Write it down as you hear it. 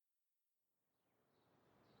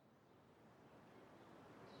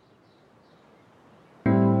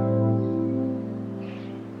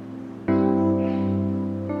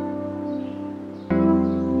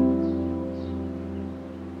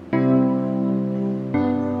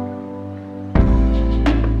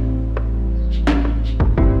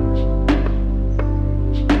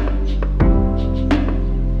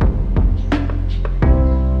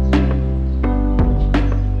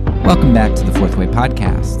Welcome back to the Fourth Way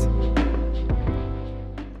Podcast.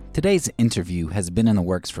 Today's interview has been in the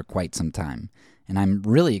works for quite some time, and I'm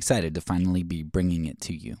really excited to finally be bringing it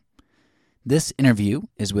to you. This interview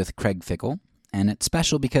is with Craig Fickle, and it's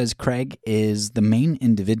special because Craig is the main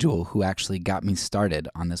individual who actually got me started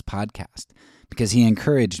on this podcast, because he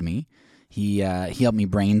encouraged me. He helped me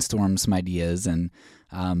brainstorm some ideas, and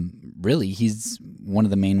really, he's one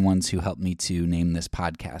of the main ones who helped me to name this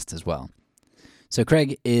podcast as well. So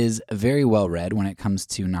Craig is very well read when it comes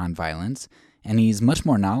to nonviolence, and he's much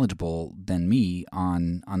more knowledgeable than me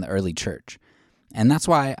on the early church. And that's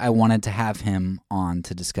why I wanted to have him on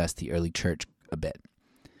to discuss the early church a bit.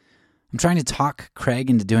 I'm trying to talk Craig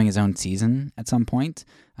into doing his own season at some point,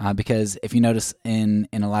 because if you notice in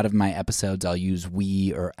a lot of my episodes, I'll use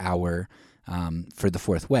we or our for the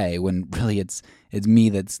Fourth Way, when really it's me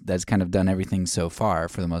that's kind of done everything so far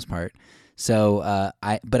for the most part. So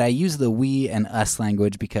I use the we and us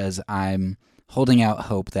language because I'm holding out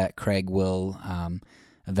hope that Craig will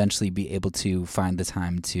eventually be able to find the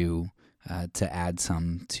time to add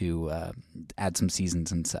some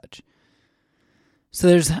seasons and such. So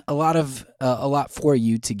there's a lot for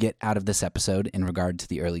you to get out of this episode in regard to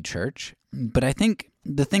the early church. But I think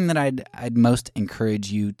the thing that I'd most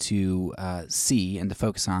encourage you to see and to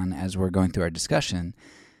focus on as we're going through our discussion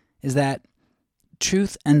is that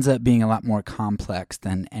truth ends up being a lot more complex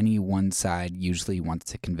than any one side usually wants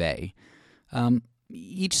to convey.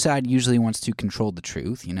 Each side usually wants to control the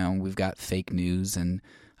truth. You know, we've got fake news, and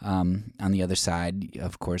on the other side,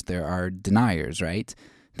 of course, there are deniers, right?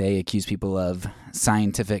 They accuse people of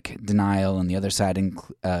scientific denial, and the other side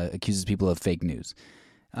accuses people of fake news.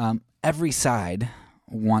 Every side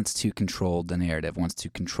wants to control the narrative, wants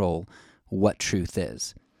to control what truth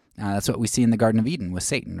is. That's what we see in the Garden of Eden with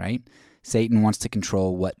Satan, right? Satan wants to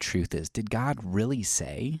control what truth is. Did God really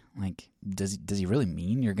say? Like, does he really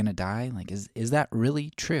mean you're going to die? Like, is that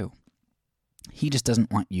really true? He just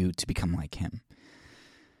doesn't want you to become like him.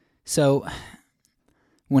 So,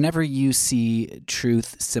 whenever you see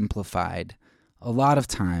truth simplified, a lot of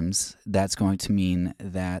times that's going to mean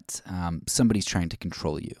that somebody's trying to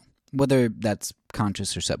control you, whether that's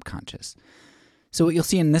conscious or subconscious. So what you'll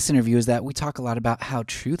see in this interview is that we talk a lot about how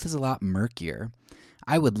truth is a lot murkier.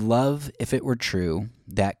 I would love if it were true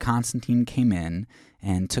that Constantine came in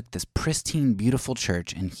and took this pristine, beautiful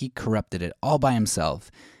church and he corrupted it all by himself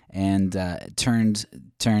and turned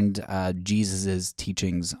Jesus'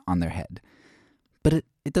 teachings on their head. But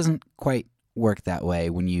it doesn't quite work that way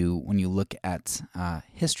when you look at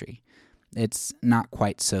history. It's not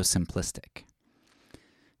quite so simplistic.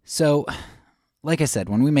 So, like I said,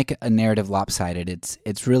 when we make a narrative lopsided,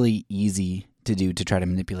 it's really easy to do to try to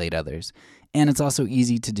manipulate others. And it's also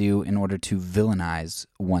easy to do in order to villainize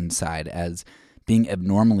one side as being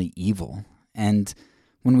abnormally evil. And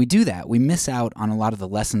when we do that, we miss out on a lot of the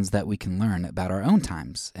lessons that we can learn about our own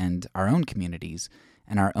times and our own communities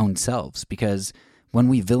and our own selves. Because when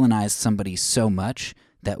we villainize somebody so much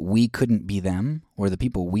that we couldn't be them, or the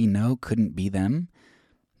people we know couldn't be them,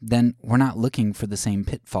 then we're not looking for the same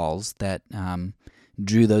pitfalls that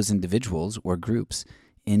drew those individuals or groups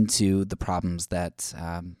into the problems that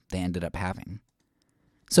they ended up having.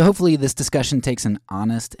 So hopefully this discussion takes an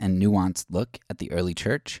honest and nuanced look at the early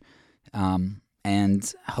church,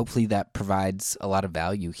 and hopefully that provides a lot of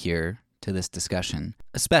value here to this discussion,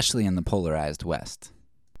 especially in the polarized West.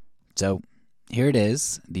 So here it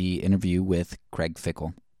is, the interview with Craig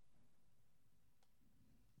Fickle.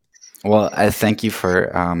 Well, I thank you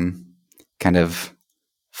for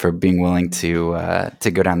for being willing to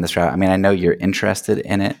go down this route. I mean, I know you're interested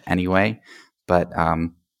in it anyway, but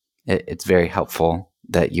it's very helpful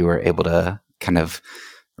that you were able to kind of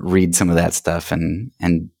read some of that stuff and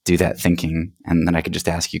do that thinking, and then I could just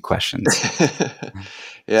ask you questions.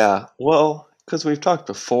 Yeah, well, because we've talked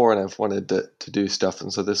before, and I've wanted to do stuff,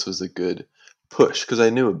 and so this was a good push, because I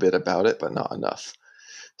knew a bit about it, but not enough.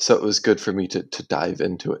 So it was good for me to dive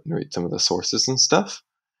into it and read some of the sources and stuff.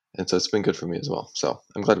 And so it's been good for me as well. So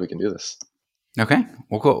I'm glad we can do this. Okay.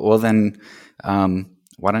 Well, cool. Well, then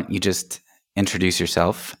why don't you just introduce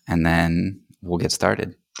yourself and then we'll get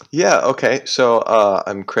started. Yeah, okay. So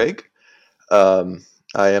I'm Craig. I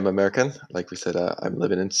am American. Like we said, I'm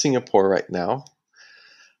living in Singapore right now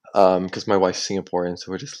because my wife's Singaporean,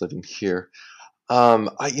 so we're just living here.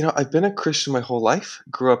 I've been a Christian my whole life.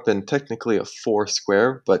 Grew up in technically a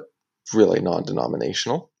Foursquare, but really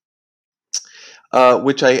non-denominational.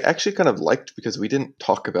 Which I actually kind of liked because we didn't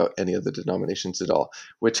talk about any of the denominations at all,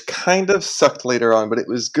 which kind of sucked later on, but it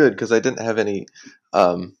was good because I didn't have any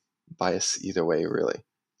bias either way, really,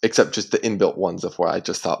 except just the inbuilt ones of where I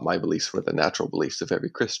just thought my beliefs were the natural beliefs of every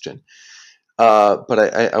Christian. But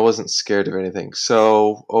I wasn't scared of anything.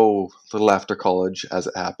 So, a little after college, as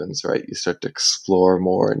it happens, right? You start to explore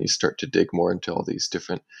more and you start to dig more into all these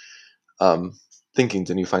different um,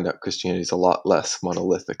 thinkings, and you find out Christianity is a lot less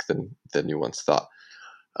monolithic than you once thought,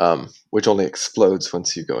 which only explodes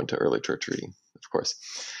once you go into early church reading, of course.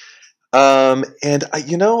 And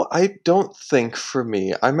I don't think for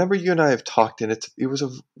me. I remember you and I have talked, and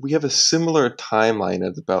we have a similar timeline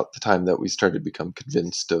at about the time that we started to become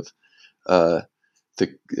convinced of uh,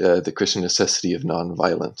 the Christian necessity of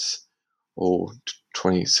nonviolence.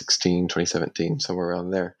 2016, 2017, somewhere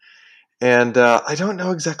around there. And I don't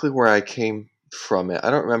know exactly where I came from it.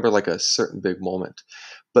 I don't remember like a certain big moment.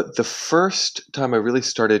 But the first time I really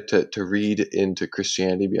started to read into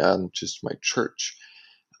Christianity beyond just my church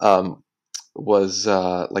um, was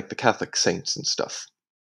like the Catholic saints and stuff.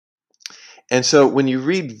 And so when you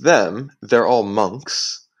read them, they're all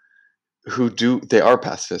monks they are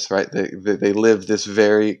pacifists, right? They live this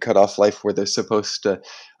very cut off life where they're supposed to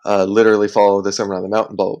literally follow the Sermon on the Mount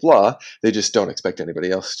and blah blah blah. They just don't expect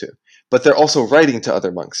anybody else to. But they're also writing to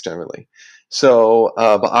other monks generally. So,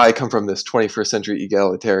 but I come from this 21st century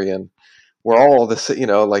egalitarian. We're all this,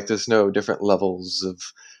 like there's no different levels of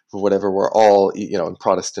whatever. We're all, in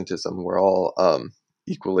Protestantism, we're all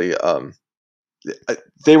equally.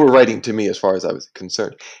 They were writing to me as far as I was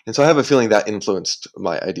concerned. And so I have a feeling that influenced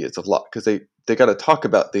my ideas a lot because they got to talk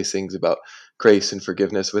about these things about grace and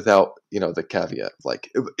forgiveness without, the caveat,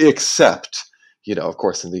 like, except, of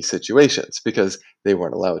course, in these situations because they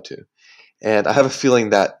weren't allowed to. And I have a feeling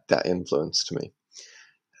that influenced me.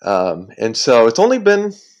 And so it's only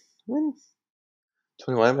been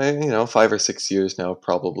 21, 5 or 6 years now,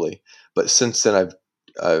 probably. But since then,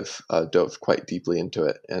 I've dove quite deeply into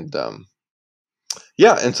it, and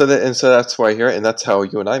yeah, and so that's why I hear it, and that's how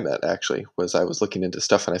you and I met. Actually, was I was looking into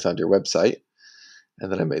stuff and I found your website,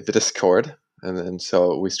 and then I made the Discord, and then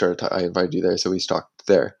so we started. I invited you there, so we talked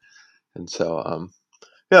there, and so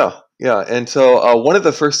yeah, and so one of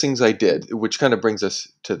the first things I did, which kind of brings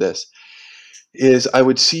us to this, is I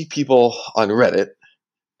would see people on Reddit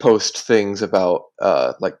post things about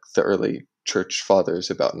like the early church fathers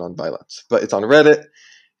about nonviolence, but it's on Reddit,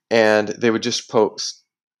 and they would just post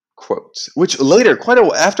quotes, which later, quite a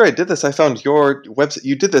while after I did this, I found your website.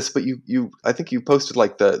 You did this, but I think you posted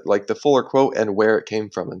like the fuller quote and where it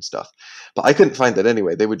came from and stuff. But I couldn't find that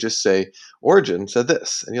anyway. They would just say Origin said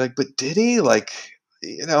this, and you're like, but did he? Like,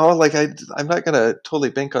 like I'm not gonna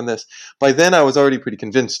totally bank on this. By then, I was already pretty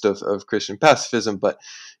convinced of Christian pacifism, but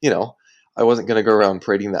I wasn't gonna go around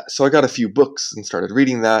parading that. So I got a few books and started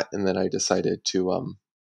reading that, and then I decided to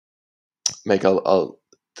make a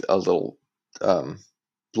little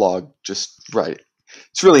blog, just right.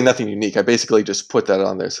 It's really nothing unique. I basically just put that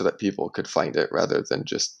on there so that people could find it rather than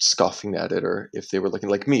just scoffing at it, or if they were looking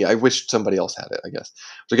like me. I wished somebody else had it, I guess.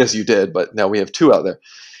 Which I guess you did, but now we have two out there.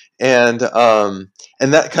 And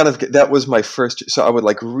that was my first. So I would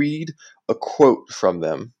like read a quote from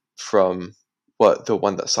them, from the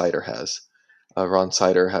one that Sider has. Ron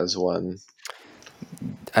Sider has one.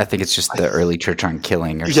 I think it's just the early church on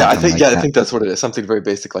killing or Yeah, something like that. I think that's what it is. Something very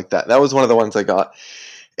basic like that. That was one of the ones I got.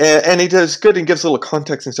 And he does good and gives a little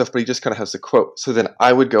context and stuff, but he just kind of has the quote. So then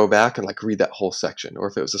I would go back and like read that whole section, or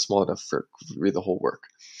if it was a small enough for read the whole work.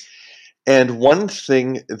 And one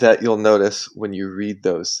thing that you'll notice when you read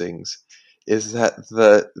those things is that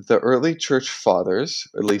the early church fathers,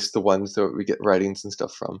 at least the ones that we get writings and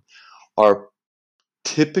stuff from, are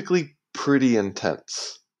typically pretty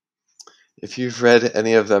intense. If you've read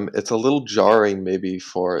any of them, it's a little jarring maybe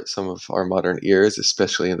for some of our modern ears,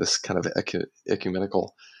 especially in this kind of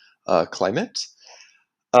ecumenical climate.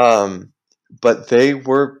 But they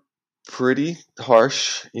were pretty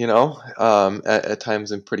harsh, at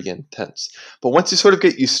times, and pretty intense. But once you sort of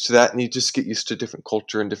get used to that, and you just get used to different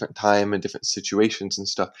culture and different time and different situations and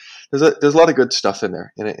stuff, there's a lot of good stuff in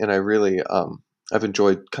there, and I really I've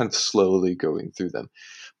enjoyed kind of slowly going through them.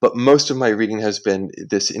 But most of my reading has been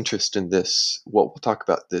this interest in this. What we'll talk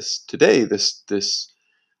about this today. This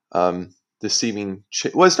seeming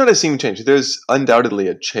well, it's not a seeming change. There's undoubtedly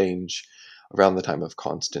a change around the time of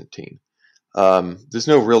Constantine. There's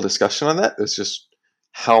no real discussion on that. It's just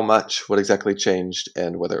how much, what exactly changed,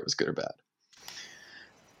 and whether it was good or bad.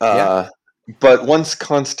 Yeah. But once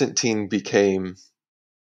Constantine became,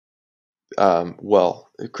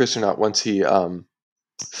 Christian, not once he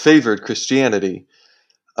favored Christianity,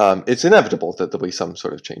 it's inevitable that there'll be some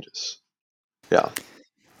sort of changes. Yeah.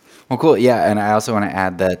 Well, cool. Yeah, and I also want to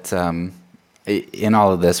add that in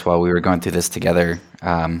all of this, while we were going through this together,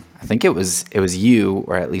 I think it was you,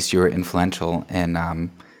 or at least you were influential in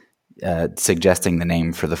suggesting the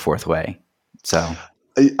name for the Fourth Way. So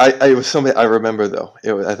I was somebody I remember though.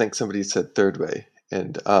 I think somebody said third way,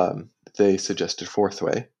 and they suggested fourth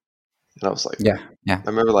way, and I was like, Yeah, yeah, I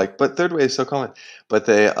remember like, but third way is so common. But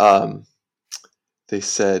they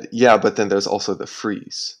said, yeah, but then there's also the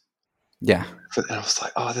freeze. yeah, And I was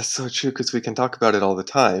like, oh, that's so true because we can talk about it all the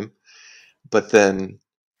time, but then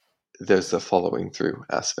there's the following through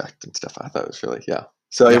aspect and stuff. I thought it was really, yeah.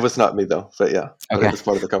 So it yeah. was not me though, but yeah, but it Okay. was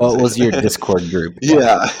part of the Well, it was conversation. your Discord group.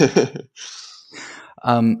 Yeah.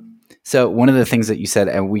 Yeah. So one of the things that you said,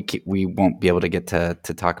 and we won't be able to get to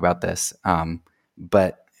talk about this,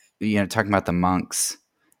 but talking about the monks,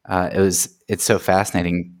 it's so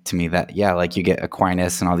fascinating to me that like you get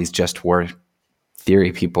Aquinas and all these just war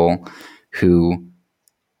theory people who,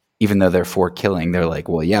 even though they're for killing, they're like,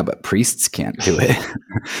 well, yeah, but priests can't do it.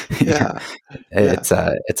 Yeah.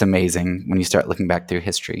 Yeah. It's amazing when you start looking back through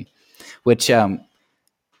history, which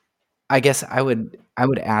I guess I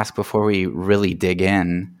would ask before we really dig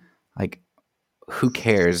in, like, who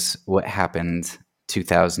cares what happened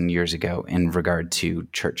 2,000 years ago in regard to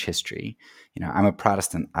church history? I'm a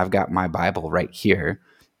Protestant. I've got my Bible right here.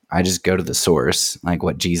 I just go to the source, like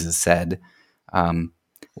what Jesus said. Um,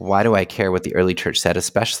 why do I care what the early church said,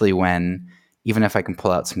 especially when, even if I can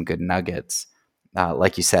pull out some good nuggets,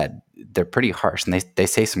 like you said, they're pretty harsh, and they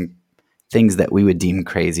say some things that we would deem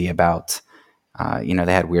crazy about.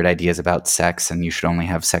 They had weird ideas about sex, and you should only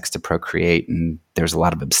have sex to procreate, and there's a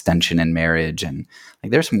lot of abstention in marriage, and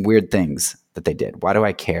like there's some weird things that they did. Why do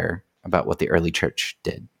I care about what the early church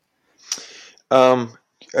did? Um,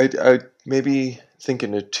 I maybe think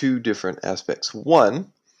into two different aspects.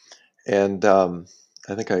 One, and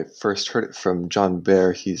I think I first heard it from John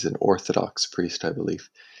Bear. He's an Orthodox priest, I believe,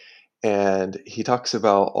 and he talks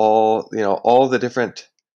about all the different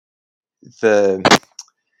the.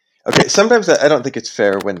 Okay, sometimes I don't think it's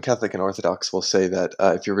fair when Catholic and Orthodox will say that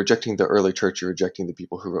if you're rejecting the early church, you're rejecting the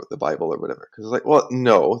people who wrote the Bible or whatever. Because it's like, well,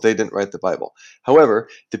 no, they didn't write the Bible. However,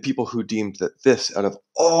 the people who deemed that this, out of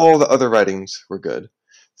all the other writings, were good,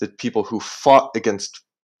 the people who fought against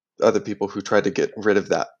other people who tried to get rid of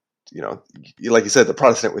that, like you said, the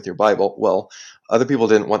Protestant with your Bible, well, other people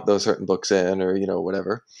didn't want those certain books in or,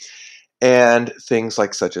 whatever. And things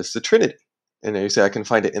like such as the Trinity. And you say, I can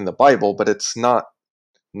find it in the Bible, but it's not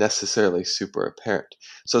necessarily super apparent.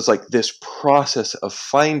 So it's like this process of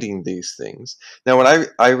finding these things. Now, when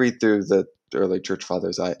I read through the early church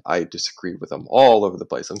fathers, I disagree with them all over the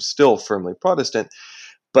place. I'm still firmly Protestant,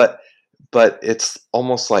 but it's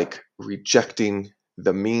almost like rejecting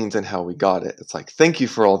the means and how we got it. It's like, thank you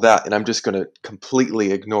for all that, and I'm just going to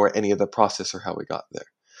completely ignore any of the process or how we got there.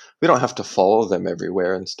 We don't have to follow them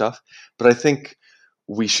everywhere and stuff, but I think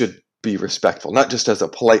we should be respectful, not just as a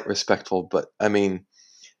polite respectful, but I mean,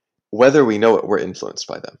 whether we know it, we're influenced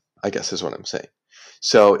by them, I guess is what I'm saying.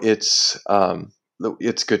 So it's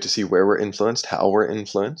good to see where we're influenced, how we're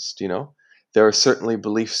influenced. There are certainly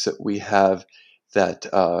beliefs that we have that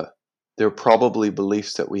there are probably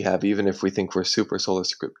beliefs that we have, even if we think we're super sola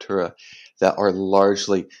scriptura, that are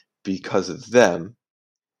largely because of them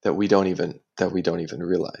that we don't even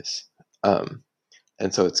realize.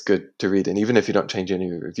 And so it's good to read, and even if you don't change any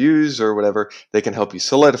of your views or whatever, they can help you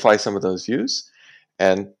solidify some of those views.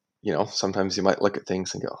 And sometimes you might look at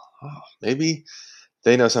things and go, oh, maybe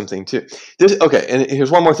they know something too. Okay, and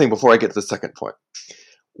here's one more thing before I get to the second point.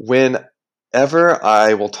 Whenever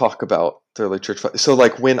I will talk about the early church, so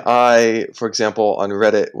like when I, for example, on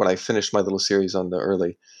Reddit, when I finished my little series on the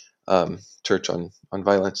early church on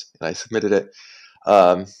violence, and I submitted it,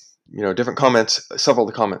 um, different comments, several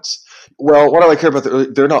of the comments. Well, what do I care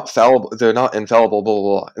about? They're not fallible. They're not infallible. Blah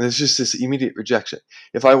blah blah. And there's just this immediate rejection.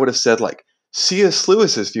 If I would have said like C.S.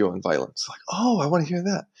 Lewis's view on violence, like, oh, I want to hear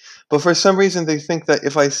that. But for some reason, they think that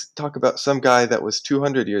if I talk about some guy that was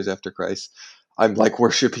 200 years after Christ, I'm like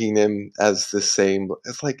worshiping him as the same.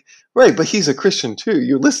 It's like, right, but he's a Christian too.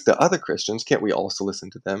 You listen to other Christians. Can't we also listen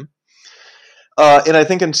to them? And I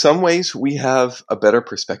think in some ways we have a better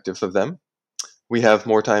perspective of them. We have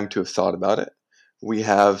more time to have thought about it. We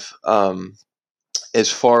have,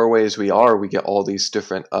 as far away as we are, we get all these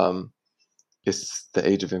different, it's the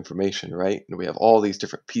age of information, right? And we have all these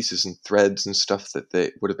different pieces and threads and stuff that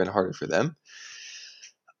they would have been harder for them.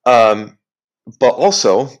 But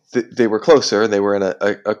also, they were closer, and they were in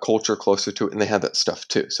a culture closer to it, and they had that stuff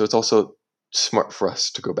too. So it's also smart for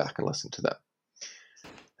us to go back and listen to them.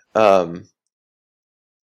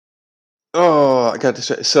 Oh, I got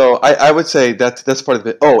distracted. So I would say that's part of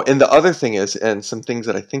it. Oh, and the other thing is, and some things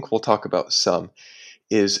that I think we'll talk about some,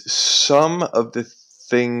 is some of the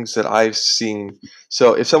things that I've seen.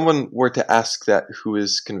 So if someone were to ask that who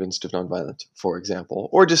is convinced of nonviolence, for example,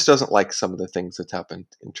 or just doesn't like some of the things that's happened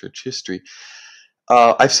in church history,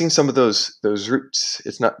 I've seen some of those roots.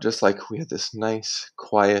 It's not just like we had this nice,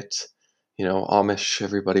 quiet, Amish.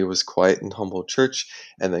 Everybody was quiet and humble church,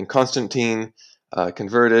 and then Constantine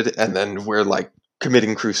converted, and then we're like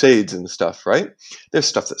committing crusades and stuff. Right? There's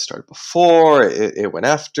stuff that started before it went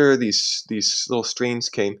after. These little strains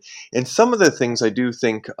came, and some of the things I do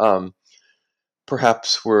think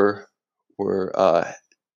perhaps were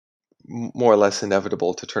more or less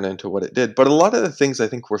inevitable to turn into what it did. But a lot of the things I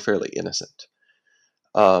think were fairly innocent.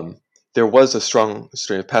 Um, there was a strong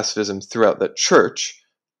strain of pacifism throughout the church.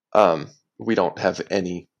 We don't have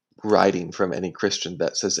any writing from any Christian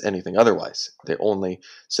that says anything otherwise. They only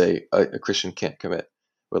say a Christian can't commit,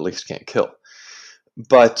 or at least can't kill.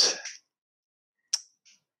 But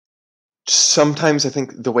sometimes I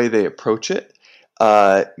think the way they approach it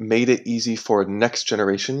made it easy for next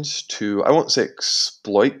generations to, I won't say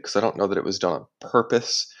exploit, because I don't know that it was done on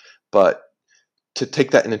purpose, but to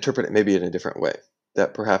take that and interpret it maybe in a different way.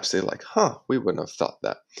 That perhaps they're like, we wouldn't have thought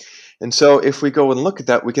that. And so if we go and look at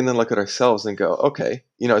that, we can then look at ourselves and go, okay,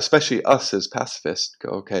 especially us as pacifists, go,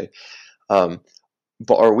 okay,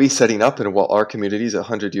 but are we setting up in our communities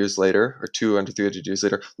 100 years later or 200, 300 years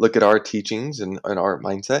later, look at our teachings and our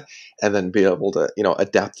mindset and then be able to,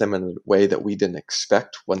 adapt them in a way that we didn't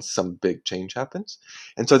expect once some big change happens?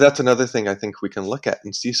 And so that's another thing I think we can look at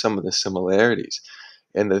and see some of the similarities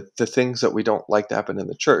and the things that we don't like to happen in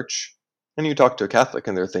the church. And you talk to a Catholic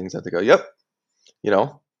and there are things that they go, yep,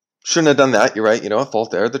 shouldn't have done that. You're right. A fault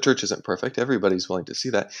there. The church isn't perfect. Everybody's willing to see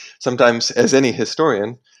that. Sometimes, as any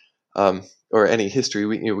historian or any history,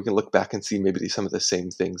 we can look back and see maybe some of the same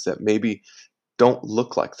things that maybe don't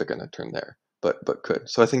look like they're going to turn there, but could.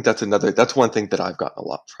 So I think that's one thing that I've gotten a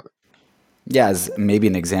lot from it. Yeah, as maybe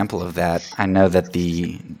an example of that, I know that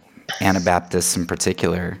the Anabaptists in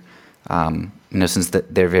particular, since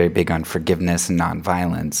they're very big on forgiveness and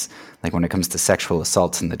nonviolence, like when it comes to sexual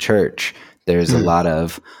assaults in the church, there's a lot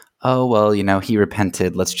of, oh, well, he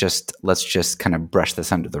repented. Let's just kind of brush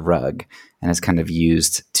this under the rug, and it's kind of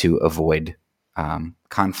used to avoid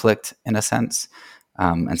conflict in a sense.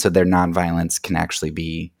 And so their nonviolence can actually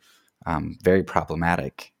be very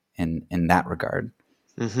problematic in that regard.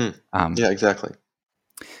 Mm-hmm. Yeah, exactly.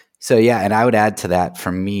 So yeah, and I would add to that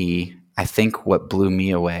for me, I think what blew me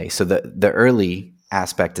away. So the early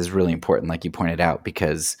aspect is really important, like you pointed out,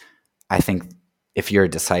 because I think if you're a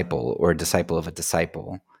disciple or a disciple of a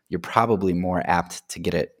disciple, you're probably more apt to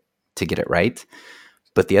get it right.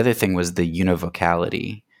 But the other thing was the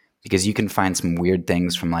univocality, because you can find some weird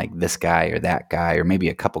things from like this guy or that guy or maybe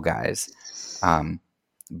a couple guys,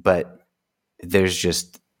 but it's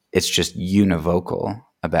just univocal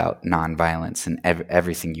about nonviolence and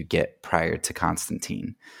everything you get prior to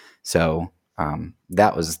Constantine. So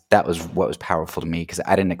that was what was powerful to me, because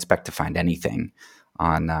I didn't expect to find anything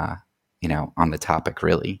on on the topic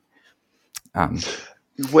really.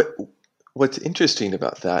 What's interesting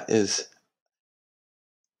about that is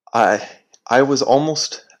I was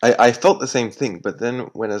almost I felt the same thing, but then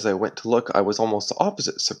as I went to look, I was almost the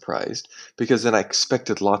opposite surprised, because then I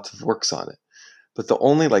expected lots of works on it. But the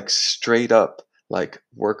only like straight up like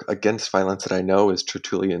work against violence that I know is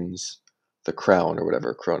Tertullian's The Crown or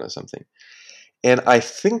whatever, Corona something. And I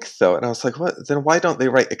think though, and I was like, what? Then why don't they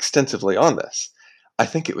write extensively on this? I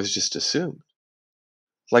think it was just assumed.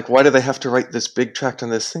 Like, why do they have to write this big tract on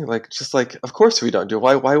this thing? Like, just like, of course we don't do.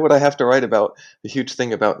 Why would I have to write about the huge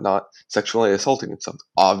thing about not sexually assaulting something?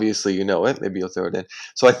 Obviously, you know it. Maybe you'll throw it in.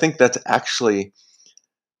 So I think that's actually,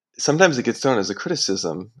 sometimes it gets thrown as a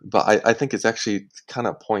criticism, but I think it's actually kind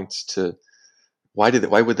of points to why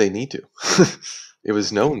would they need to? It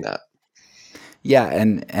was known that. Yeah,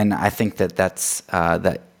 and I think that's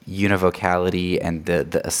that univocality and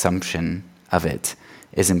the assumption of it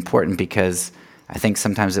is important, because I think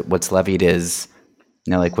sometimes what's levied is,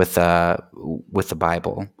 like with the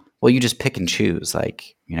Bible, well, you just pick and choose.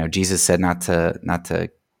 Like, Jesus said not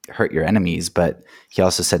to hurt your enemies, but he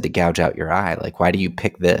also said to gouge out your eye. Like, why do you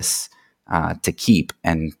pick this to keep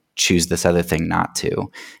and choose this other thing not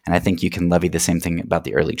to? And I think you can levy the same thing about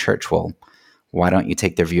the early church. Well, why don't you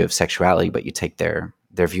take their view of sexuality, but you take their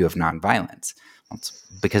view of nonviolence? Well, it's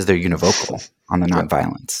because they're univocal on the Yeah.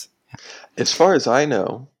 nonviolence. As far as I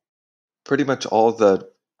know, pretty much all the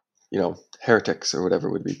heretics or whatever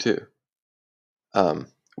would be too.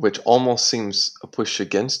 Which almost seems a push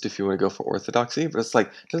against if you want to go for orthodoxy, but it's like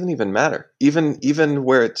it doesn't even matter. Even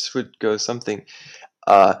where it would go something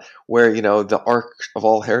where the arc of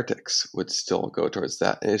all heretics would still go towards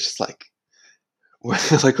that, and it's just like,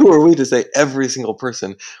 like, who are we to say every single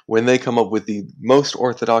person when they come up with the most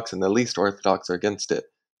orthodox and the least orthodox are against it?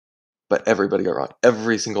 But everybody got wrong.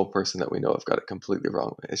 Every single person that we know have got it completely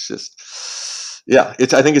wrong. It's just, Yeah,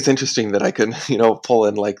 I think it's interesting that I can, pull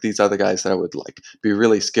in like these other guys that I would like be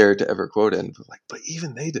really scared to ever quote in, but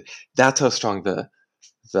even they did. That's how strong the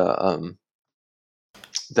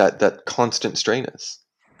that constant strain is.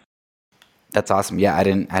 That's awesome. Yeah, I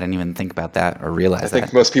didn't even think about that or I realize think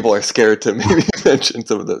that. most people are scared to maybe mention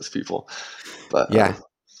some of those people, but Yeah.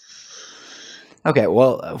 Okay,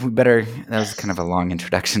 well, we better. That was kind of a long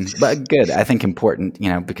introduction, but good. I think important,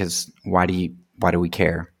 because why do we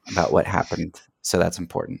care about what happened? So that's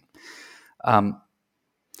important. Um,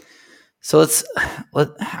 so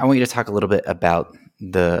I want you to talk a little bit about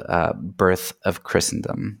the birth of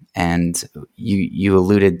Christendom, and you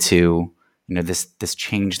alluded to this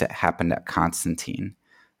change that happened at Constantine,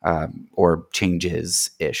 or changes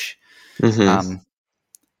ish. mm-hmm. Um,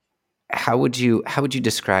 how would you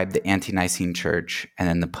describe the ante-Nicene church and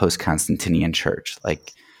then the post-Constantinian church?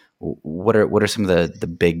 Like, what are some of the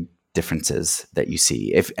big differences that you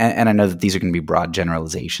see? And I know that these are going to be broad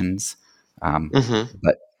generalizations, um, Mm-hmm.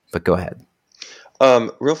 but go ahead.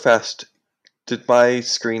 Real fast, did my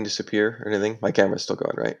screen disappear or anything? My camera's still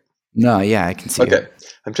going, right? No, yeah, I can see you. Okay,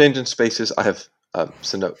 I'm changing spaces. I have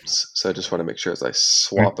some notes, so I just want to make sure as I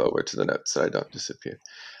swap Mm. over to the notes that I don't disappear.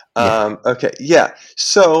 Yeah, Okay, yeah.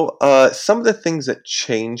 So some of the things that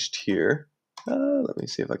changed here. Let me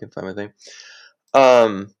see if I can find my thing.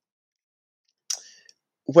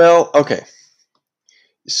 Well, okay.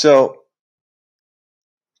 So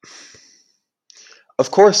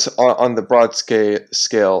of course, on the broad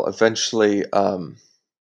scale, eventually,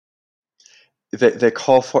 they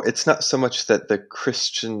call for. It's not so much that the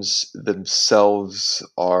Christians themselves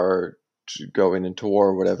are going into war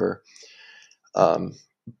or whatever, um,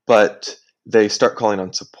 but they start calling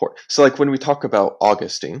on support. So, like when we talk about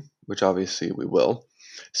Augustine, which obviously we will,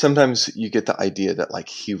 sometimes you get the idea that like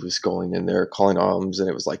he was going in there calling arms, and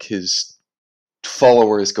it was like his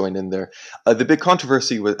followers going in there. The big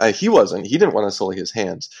controversy was he wasn't. He didn't want to sully his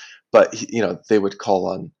hands, but they would call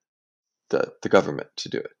on the government to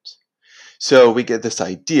do it. So we get this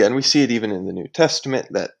idea, and we see it even in the New Testament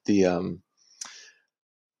that the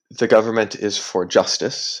government is for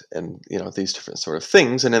justice and these different sort of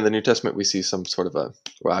things. And in the New Testament we see some sort of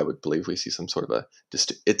I would believe we see some sort of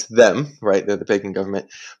it's them, right? They're the pagan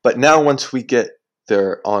government. But now once we get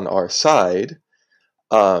they're on our side,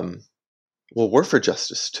 well, we're for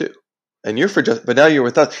justice too, and you're for justice, but now you're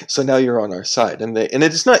with us, so now you're on our side. And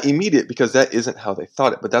it's not immediate because that isn't how they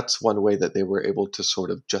thought it, but that's one way that they were able to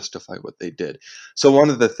sort of justify what they did. So one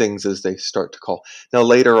of the things is they start to call now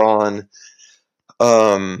later on,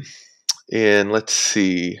 um in let's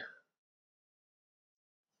see,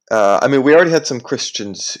 I mean, we already had some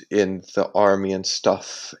Christians in the army and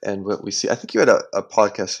stuff, and what we see. I think you had a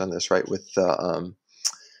podcast on this, right? With the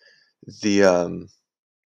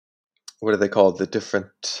what are they called? The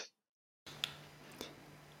different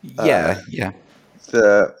uh, yeah.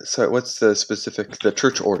 what's the specific the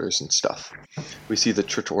church orders and stuff. We see the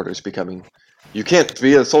church orders becoming. You can't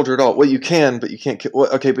be a soldier at all. Well, you can, but you can't. Well,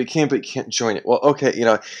 okay, but you can't join it. Well, okay,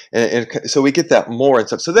 and so we get that more and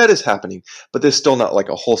stuff. So that is happening, but there's still not like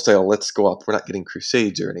a wholesale. Let's go up. We're not getting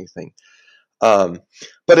crusades or anything. Um,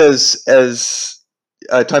 but as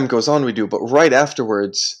time goes on, we do. But right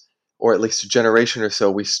afterwards, or at least a generation or so,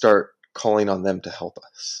 we start calling on them to help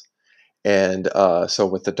us. And so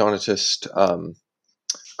with the Donatist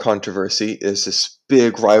controversy is this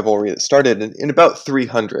big rivalry that started in about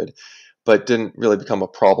 300, but didn't really become a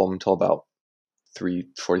problem until about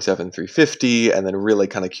 347, 350, and then really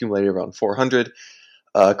kind of accumulated around 400.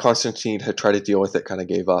 Constantine had tried to deal with it, kind of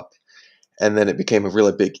gave up, and then it became a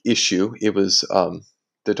really big issue. It was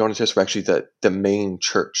the Donatists were actually the main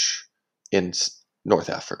church in North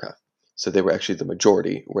Africa. So they were actually the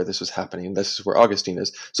majority where this was happening. This is where Augustine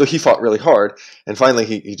is. So he fought really hard, and finally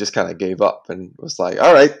he just kind of gave up and was like,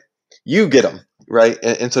 "All right, you get them right."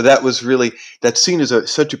 And so that was really that's seen as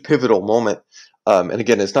such a pivotal moment. And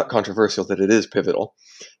again, it's not controversial that it is pivotal.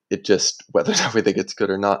 It just whether or not we think it's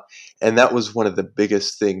good or not. And that was one of the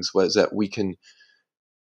biggest things was that we can,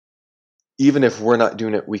 even if we're not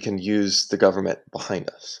doing it, we can use the government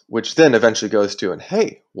behind us, which then eventually goes to, and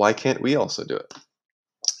hey, why can't we also do it?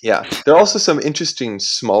 Yeah, there are also some interesting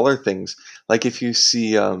smaller things, like if you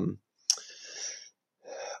see, um,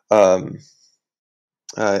 I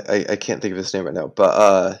can't think of his name right now,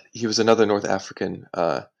 but he was another North African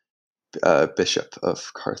bishop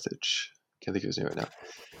of Carthage. Can't think of his name right now,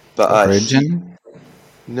 but he Origin.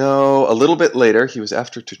 no, a little bit later, he was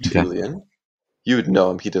after Okay. Tertullian. You would know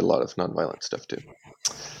him; he did a lot of nonviolent stuff too.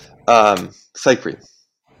 Cyprian,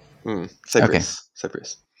 Okay.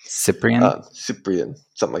 Cyprus. Cyprian. Cyprian,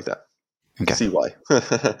 something like that. Okay. CY.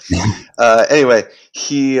 Anyway,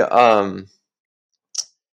 he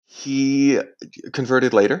He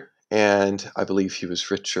converted later, and I believe he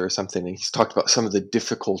was richer or something. And he's talked about some of the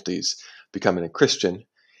difficulties becoming a Christian.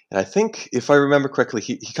 And I think, if I remember correctly,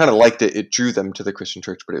 he kind of liked it. It drew them to the Christian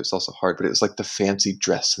church, but it was also hard. But it was like the fancy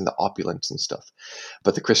dress and the opulence and stuff.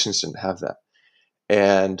 But the Christians didn't have that.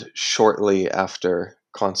 And shortly after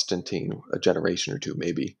Constantine, a generation or two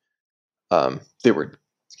maybe, they were,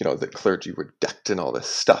 the clergy were decked in all this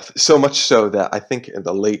stuff. So much so that I think in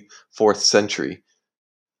the late 4th century,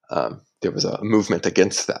 there was a movement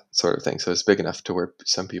against that sort of thing. So it's big enough to where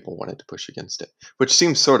some people wanted to push against it, which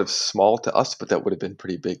seems sort of small to us, but that would have been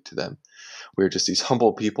pretty big to them. We were just these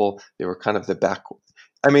humble people. They were kind of the back.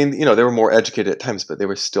 I mean, they were more educated at times, but they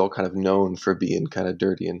were still kind of known for being kind of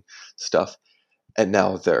dirty and stuff. And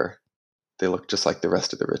now they look just like the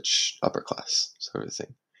rest of the rich upper class sort of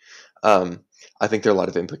thing. I think there are a lot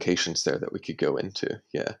of implications there that we could go into,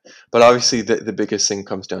 yeah. But obviously, the biggest thing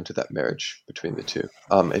comes down to that marriage between the two,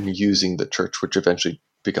 and using the church, which eventually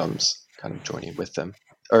becomes kind of joining with them,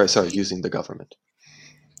 or sorry, using the government.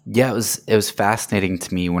 Yeah, it was fascinating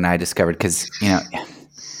to me when I discovered, because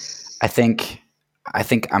I think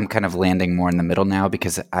I'm kind of landing more in the middle now,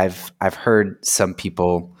 because I've heard some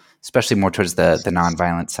people, especially more towards the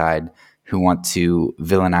nonviolent side, who want to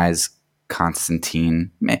villainize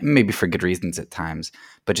Constantine, maybe for good reasons at times,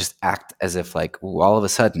 but just act as if like, ooh, all of a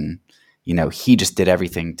sudden, he just did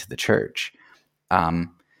everything to the church.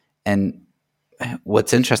 And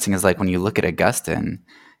what's interesting is, like, when you look at Augustine,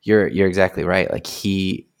 you're exactly right. Like,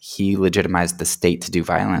 he legitimized the state to do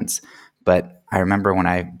violence. But I remember when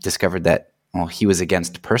I discovered that, well, he was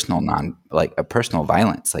against personal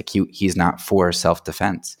violence. Like, he's not for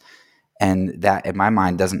self-defense. And that, in my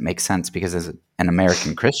mind, doesn't make sense, because as an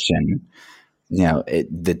American Christian,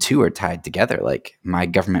 the two are tied together. Like, my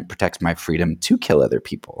government protects my freedom to kill other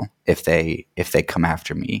people if they come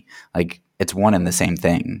after me. Like, it's one and the same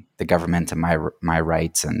thing: the government and my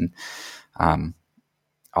rights, and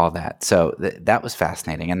all that. So that was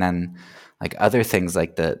fascinating. And then, like, other things,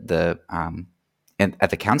 like at the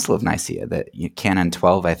Council of Nicaea, Canon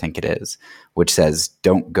 12, I think it is, which says,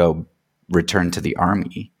 "Don't go, return to the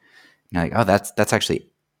army." You're like, oh, that's actually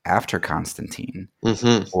after Constantine.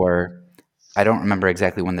 Mm-hmm. Or I don't remember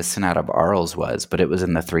exactly when the Synod of Arles was, but it was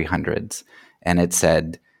in the 300s. And it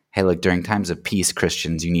said, hey, look, during times of peace,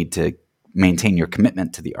 Christians, you need to maintain your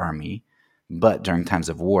commitment to the army. But during times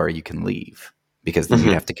of war, you can leave, because then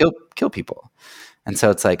you'd have to kill people. And so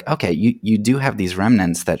it's like, okay, you do have these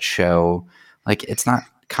remnants that show, like, it's not,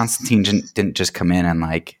 Constantine didn't just come in and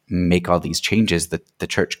like make all these changes. That the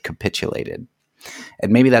church capitulated.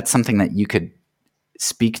 And maybe that's something that you could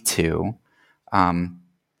speak to. How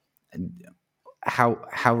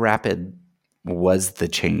rapid was the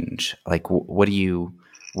change? Like, what do you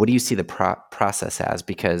see the process as?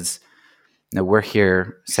 Because we're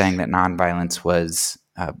here saying that nonviolence was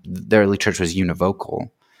the early church was univocal,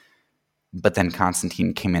 but then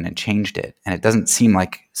Constantine came in and changed it, and it doesn't seem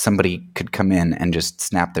like somebody could come in and just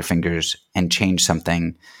snap their fingers and change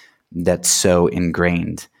something that's so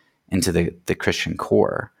ingrained into the Christian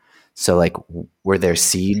core. So, like, were there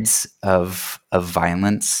seeds of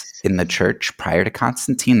violence in the church prior to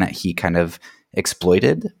Constantine that he kind of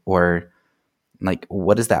exploited? Or, like,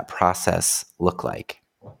 what does that process look like?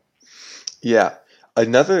 Yeah.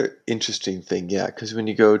 Another interesting thing, yeah, because when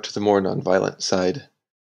you go to the more nonviolent side,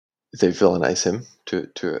 they villainize him to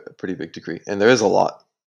a pretty big degree. And there is a lot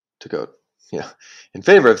to go, in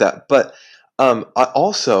favor of that. But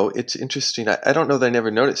it's interesting. I don't know that I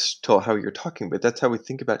never noticed till how you're talking, but that's how we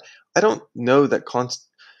think about it. I don't know that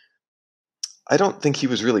I don't think he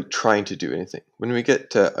was really trying to do anything. When we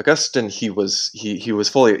get to Augustine, he was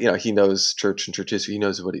fully, he knows church and church history. He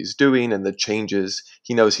knows what he's doing and the changes.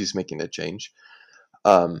 He knows he's making a change.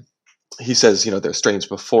 He says, they're strange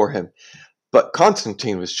before him. But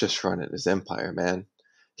Constantine was just running his empire, man.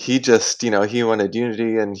 He just, he wanted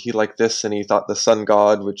unity, and he liked this, and he thought the sun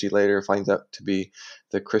god, which he later finds out to be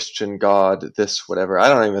the Christian god, this, whatever. I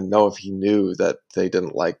don't even know if he knew that they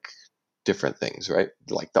didn't like different things, right?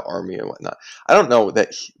 Like the army and whatnot. I don't know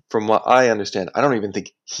that, from what I understand, I don't even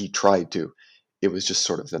think he tried to. It was just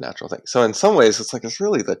sort of the natural thing. So in some ways, it's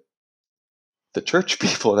really the church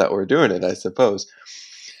people that were doing it, I suppose.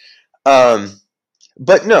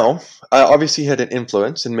 But no, obviously he had an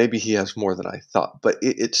influence, and maybe he has more than I thought. But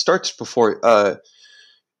it starts before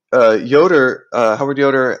Yoder. Howard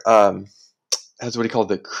Yoder has what he called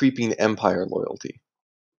the creeping empire loyalty.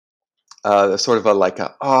 Sort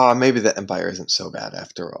of maybe the empire isn't so bad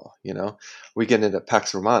after all. We get into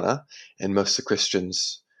Pax Romana, and most of the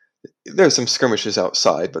Christians. There's some skirmishes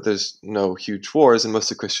outside, but there's no huge wars, and most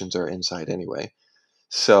of the Christians are inside anyway.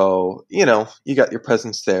 So, you got your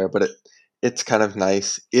presence there, but it's kind of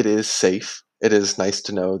nice. It is safe. It is nice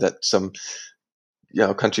to know that some,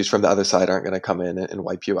 countries from the other side aren't going to come in and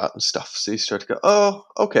wipe you out and stuff. So you start to go, oh,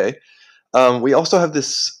 okay. We also have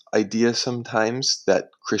this idea sometimes that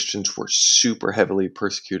Christians were super heavily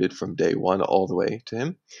persecuted from day one all the way to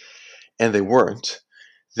him, and they weren't.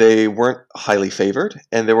 They weren't highly favored,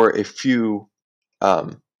 and there were a few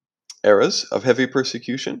um, eras of heavy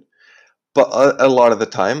persecution. But a lot of the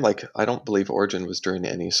time, like, I don't believe Origen was during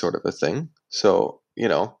any sort of a thing. So,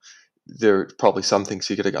 there are probably some things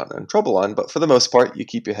he could have gotten in trouble on. But for the most part, you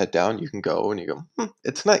keep your head down, you can go, and you go,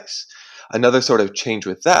 it's nice. Another sort of change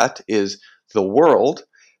with that is the world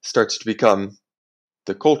starts to become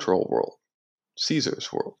the cultural world,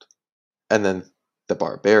 Caesar's world. And then the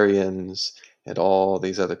barbarians and all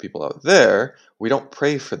these other people out there, we don't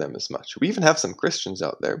pray for them as much. We even have some Christians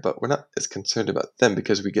out there, but we're not as concerned about them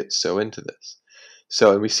because we get so into this.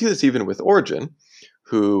 So, and we see this even with Origen,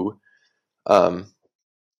 who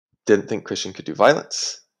didn't think Christian could do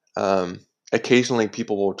violence. Occasionally,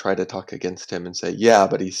 people will try to talk against him and say, "Yeah,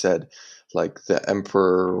 but he said, like, the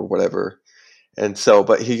emperor or whatever." And so,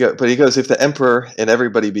 but he goes, if the emperor and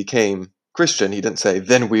everybody became Christian, he didn't say,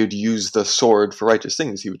 then we would use the sword for righteous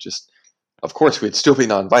things. He would just, of course, we'd still be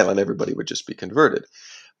nonviolent. Everybody would just be converted.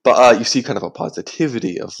 But you see kind of a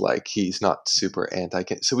positivity of, like, he's not super anti.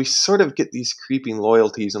 So we sort of get these creeping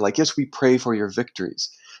loyalties and, like, yes, we pray for your victories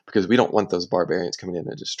because we don't want those barbarians coming in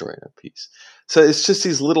and destroying our peace. So it's just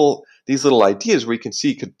these little ideas where you can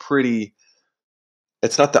see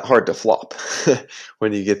it's not that hard to flop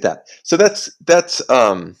when you get that. So that's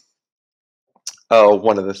one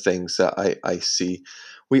of the things that I see.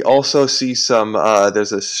 We also see some.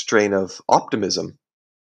 There's a strain of optimism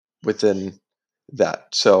within that.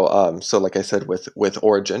 So like I said, with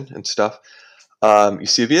Origen and stuff,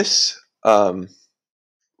 Eusebius,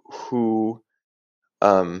 who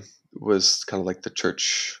was kind of like the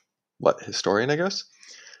church historian, I guess.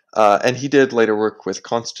 And he did later work with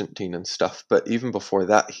Constantine and stuff. But even before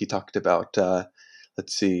that, he talked about,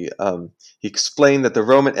 let's see, he explained that the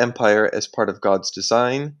Roman Empire, as part of God's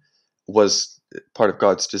design, was part of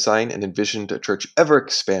God's design and envisioned a church ever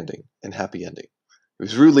expanding and happy ending. It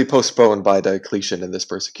was rudely postponed by Diocletian in this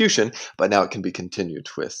persecution, but now it can be continued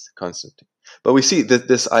with Constantine. But we see that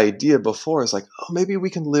this idea before is like, oh, maybe we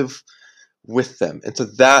can live with them. And so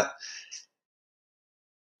that,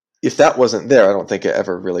 if that wasn't there, I don't think it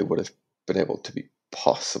ever really would have been able to be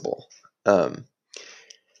possible. And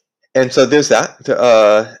so there's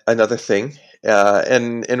that. Another thing,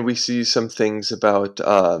 and we see some things about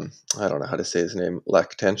I don't know how to say his name,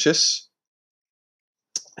 Lactantius,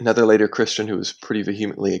 another later Christian who was pretty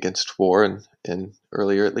vehemently against war, and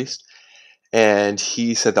earlier at least. And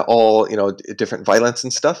he said that all different violence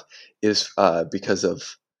and stuff is because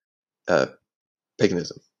of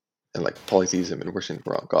paganism and, like, polytheism and worshiping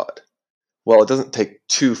the wrong god. Well, it doesn't take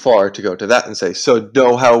too far to go to that and say, so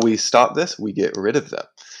know how we stop this? We get rid of them,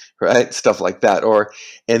 right? Stuff like that.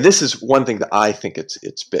 And this is one thing that I think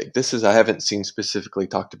it's big. I haven't seen specifically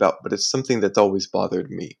talked about, but it's something that's always bothered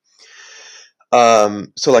me.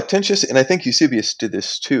 So Lactantius, and I think Eusebius did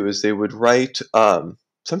this too, is they would write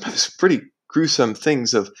sometimes pretty gruesome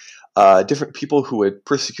things of different people who had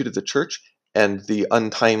persecuted the church and the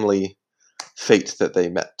untimely fate that they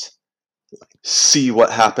met. See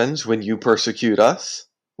what happens when you persecute us.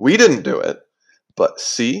 We didn't do it, but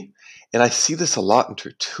see. And I see this a lot in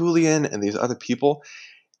Tertullian and these other people,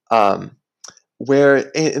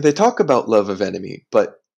 where they talk about love of enemy,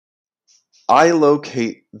 but I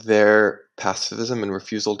locate their pacifism and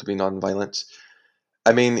refusal to be nonviolent.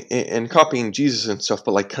 I mean, in copying Jesus and stuff,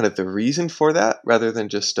 but, like, kind of the reason for that, rather than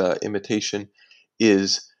just imitation,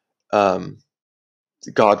 is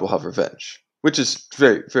God will have revenge, which is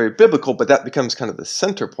very, very biblical, but that becomes kind of the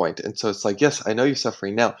center point. And so it's like, yes, I know you're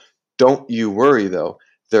suffering now. Don't you worry, though.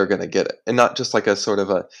 They're going to get it. And not just like a sort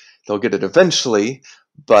of they'll get it eventually,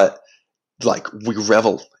 but, like, we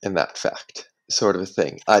revel in that fact, sort of a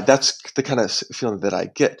thing. That's the kind of feeling that I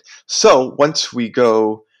get. So once we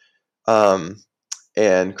go,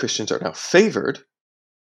 and Christians are now favored,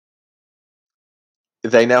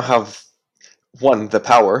 they now have, one, the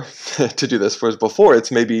power to do this. Whereas before, it's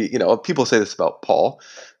maybe, people say this about Paul,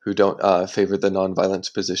 who don't favor the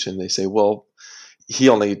nonviolence position. They say, well, he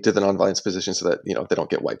only did the nonviolence position so that, they don't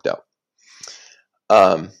get wiped out.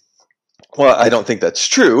 Well, I don't think that's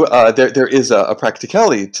true. There is a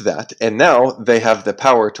practicality to that. And now they have the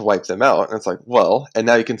power to wipe them out. And it's like, well, and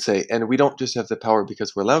now you can say, and we don't just have the power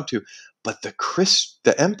because we're allowed to, but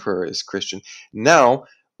the emperor is Christian. Now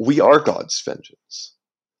we are God's vengeance.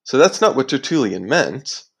 So that's not what Tertullian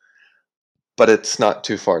meant. but it's not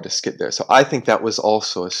too far to skip there. So I think that was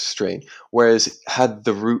also a strain. Whereas had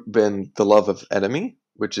the root been the love of enemy,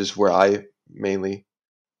 which is where I mainly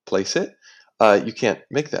place it, you can't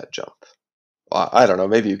make that jump. I don't know.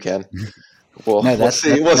 Maybe you can. Well, No, we'll that see.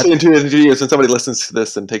 that We'll see that's in 2 years when somebody listens to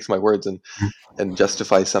this and takes my words and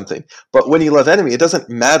justifies something. But when you love enemy, it doesn't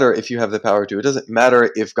matter if you have the power to. It doesn't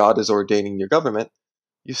matter if God is ordaining your government.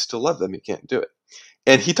 You still love them. You can't do it.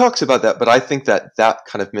 And he talks about that, but I think that that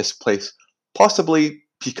kind of misplaced, possibly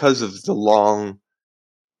because of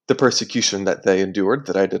the persecution that they endured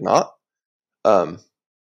that I did not. Um,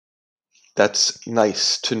 that's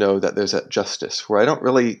nice to know that there's that justice where I don't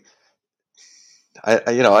really,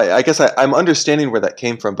 I guess I'm understanding where that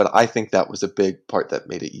came from, but I think that was a big part that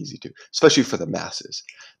made it easy to, especially for the masses.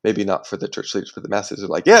 Maybe not for the church leaders, but the masses are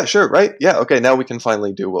like, yeah, sure, right, yeah, okay, now we can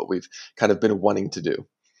finally do what we've kind of been wanting to do.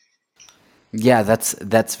 Yeah,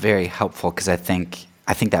 that's very helpful because I think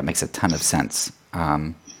that makes a ton of sense.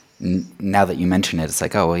 Now that you mention it, it's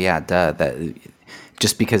like, oh well, yeah, duh. That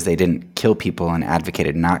just because they didn't kill people and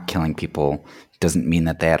advocated not killing people doesn't mean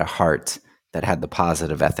that they had a heart that had the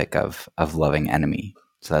positive ethic of loving enemy.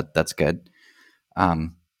 So that's good.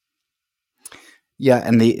 Um, yeah,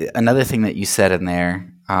 and the another thing that you said in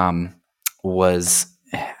there was,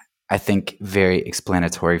 I think, very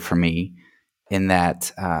explanatory for me. In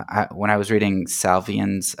that, when I was reading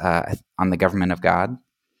Salvian's on the government of God,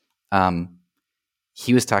 um,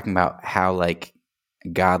 he was talking about how like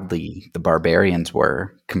godly the barbarians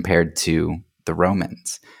were compared to the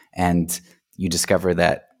Romans, and you discover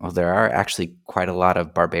that well, there are actually quite a lot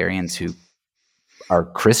of barbarians who are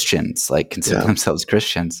Christians, like consider Yeah. themselves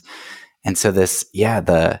Christians, and so this, yeah,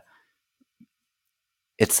 the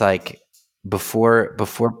it's like before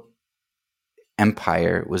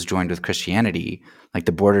empire was joined with Christianity, like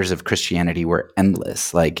the borders of Christianity were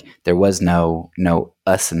endless. Like there was no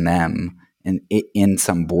us and them in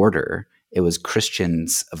some border. It was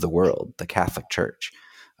Christians of the world, the Catholic Church.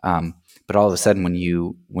 But all of a sudden, when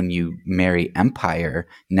you marry empire,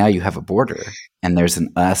 now you have a border, and there's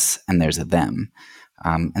an us and there's a them.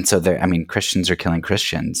 And so there, I mean, Christians are killing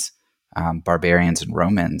Christians, barbarians and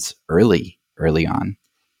Romans early on.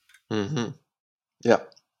 Hmm. Yeah.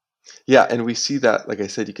 Yeah, and we see that, like I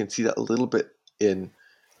said, you can see that a little bit in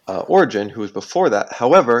Origin, who was before that.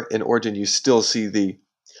 However, in Origin, you still see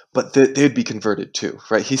but they'd be converted too,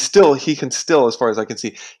 right? He can still, as far as I can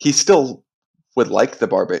see, he still would like the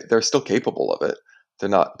barbarian. They're still capable of it. They're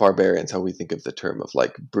not barbarians, how we think of the term of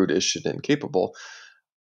like brutish and incapable.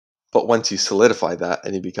 But once you solidify that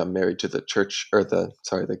and you become married to the church or the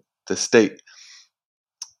state,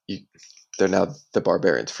 you, they're now the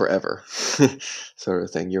barbarians forever, sort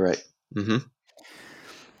of thing. You're right. Hmm.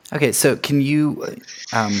 Okay, so can you,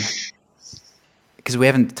 because we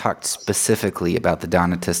haven't talked specifically about the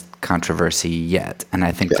Donatist controversy yet, and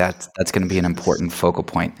I think Yeah. that's going to be an important focal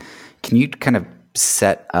point. Can you kind of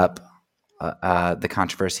set up the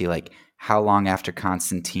controversy, like how long after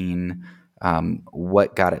Constantine,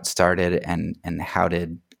 what got it started, and how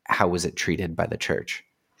was it treated by the church?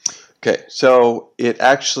 Okay, so it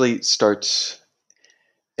actually starts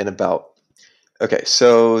in about okay,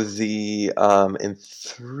 so the in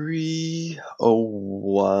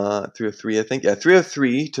 301 303 I think. Yeah,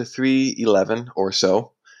 303 to 311 or so, a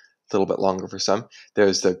little bit longer for some.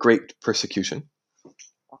 There's the Great Persecution.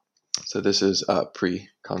 So this is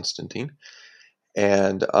pre-Constantine.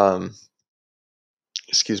 And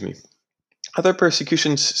excuse me. Other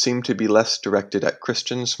persecutions seem to be less directed at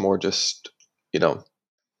Christians, more just, you know,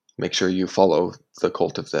 make sure you follow the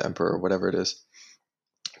cult of the emperor or whatever it is.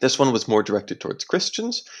 This one was more directed towards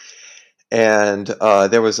Christians, and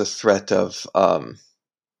there was a threat of 4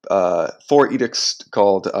 edicts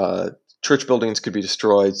called church buildings could be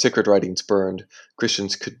destroyed, sacred writings burned,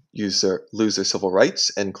 Christians could lose their civil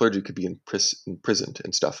rights, and clergy could be imprisoned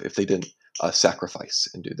and stuff if they didn't sacrifice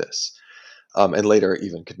and do this, and later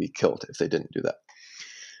even could be killed if they didn't do that.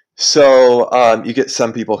 So you get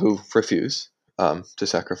some people who refuse to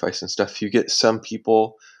sacrifice and stuff. You get some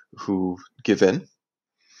people who give in,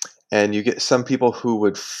 and you get some people who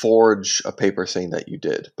would forge a paper saying that you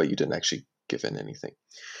did, but you didn't actually give in anything.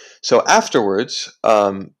 So afterwards,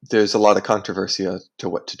 there's a lot of controversy to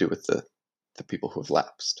what to do with the people who have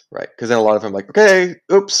lapsed, right? Because then a lot of them are like, okay,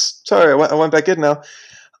 oops, sorry, I went back in now.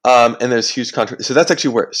 And there's huge controversy. So that's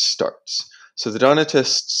actually where it starts. So the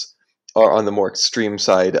Donatists are on the more extreme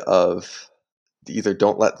side of either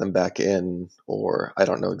don't let them back in, or I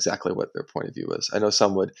don't know exactly what their point of view is. I know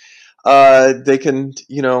some would. They can,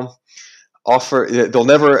 offer. They'll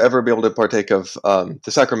never ever be able to partake of the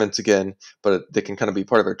sacraments again, but they can kind of be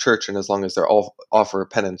part of our church, and as long as they're all offer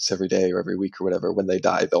penance every day or every week or whatever, when they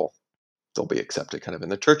die, they'll they'll be accepted kind of in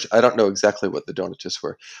the church. I don't know exactly what the Donatists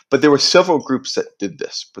were, but there were several groups that did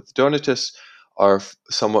this. But the Donatists are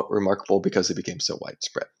somewhat remarkable because they became so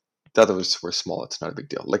widespread. The others were small. It's not a big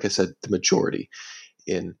deal. Like I said, the majority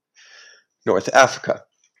in North Africa.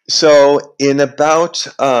 So in about,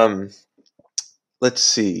 let's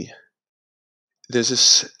see, there's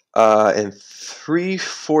this in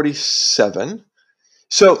 347.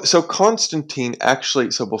 So Constantine actually,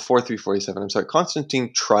 so before 347, I'm sorry,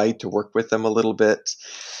 Constantine tried to work with them a little bit,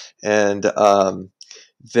 and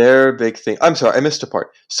their big thing. I'm sorry, I missed a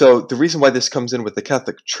part. So the reason why this comes in with the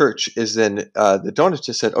Catholic Church is then the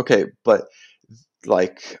Donatists said, okay, but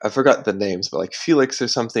like I forgot the names, but like Felix or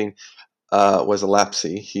something was a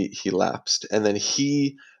lapsee. He lapsed, and then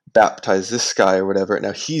he baptized this guy or whatever.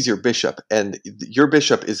 Now he's your bishop, and your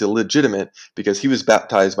bishop is illegitimate because he was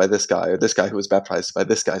baptized by this guy, or this guy who was baptized by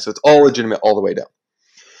this guy. So it's all legitimate all the way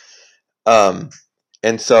down.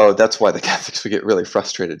 And so that's why the Catholics would get really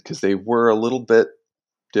frustrated, because they were a little bit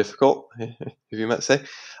difficult, if you might say.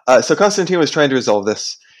 So Constantine was trying to resolve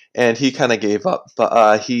this, and he kind of gave up.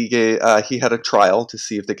 But he had a trial to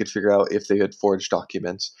see if they could figure out if they had forged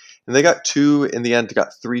documents, and they got two. In the end, they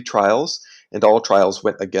got 3 trials, and all trials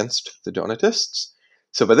went against the Donatists.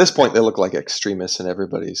 So by this point, they look like extremists, and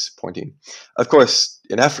everybody's pointing. Of course,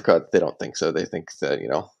 in Africa, they don't think so. They think that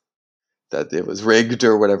that it was rigged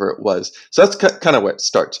or whatever it was. So that's kind of where it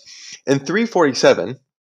starts. In 347,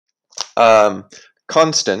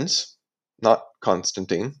 Constans, not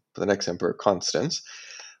Constantine, but the next emperor, Constans,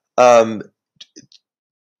 was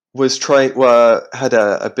had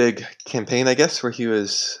a big campaign, I guess, where he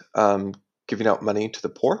was giving out money to the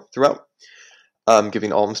poor throughout,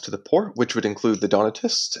 giving alms to the poor, which would include the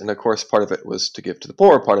Donatists, and of course, part of it was to give to the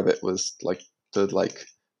poor, part of it was to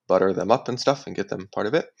butter them up and stuff and get them part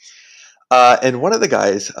of it. And one of the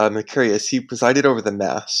guys, Macarius, he presided over the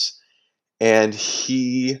mass, and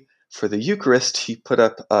for the Eucharist, he put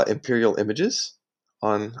up imperial images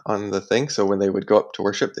on the thing. So when they would go up to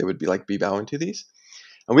worship, they would be bowing to these.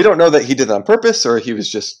 And we don't know that he did it on purpose or he was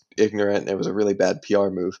just ignorant and it was a really bad PR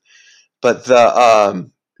move. But the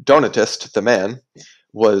Donatist, the man,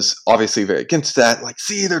 was obviously very against that. Like,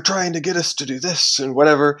 see, they're trying to get us to do this and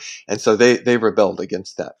whatever. And so they rebelled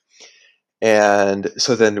against that. And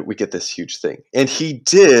so then we get this huge thing. And he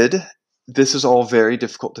did. This is all very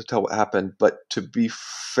difficult to tell what happened, but to be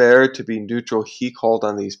fair, to be neutral, he called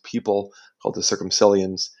on these people called the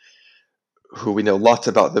Circumcellions, who we know lots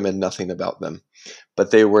about them and nothing about them.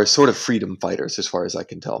 But they were sort of freedom fighters, as far as I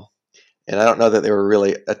can tell. And I don't know that they were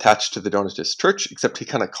really attached to the Donatist church, except he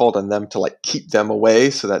kind of called on them to keep them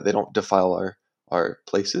away so that they don't defile our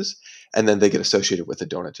places. And then they get associated with the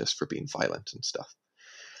Donatists for being violent and stuff.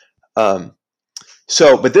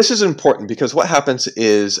 But this is important because what happens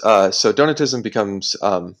is, so Donatism becomes,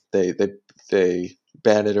 they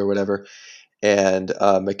ban it or whatever, and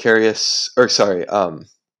Donatus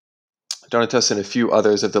and a few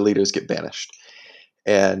others of the leaders get banished,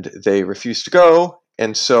 and they refuse to go,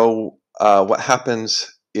 and so what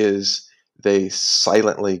happens is they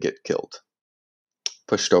silently get killed,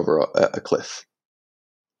 pushed over a cliff.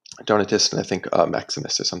 Donatist and I think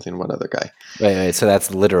Maximus or something, one other guy. Wait, so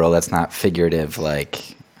that's literal, that's not figurative,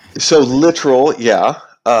 So literal, yeah.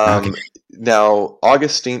 Okay. Now,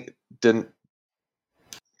 Augustine didn't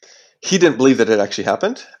believe that it actually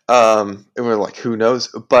happened. And we're like, who knows?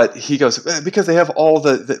 But he goes, because they have all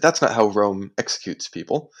that's not how Rome executes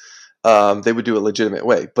people. They would do a legitimate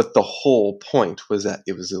way. But the whole point was that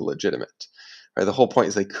it was illegitimate. Right? The whole point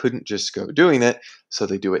is they couldn't just go doing it, so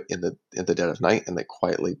they do it in the dead of night, and they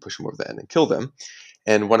quietly push them over the end and kill them.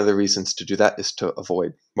 And one of the reasons to do that is to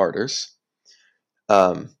avoid martyrs.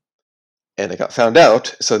 And they got found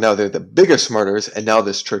out, so now they're the biggest martyrs, and now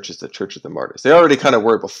this church is the church of the martyrs. They already kind of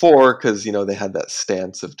were before, because they had that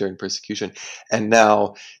stance of during persecution, and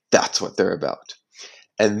now that's what they're about.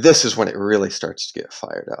 And this is when it really starts to get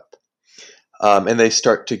fired up. And they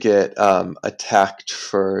start to get attacked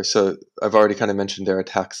so I've already kind of mentioned their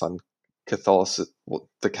attacks on Catholicism,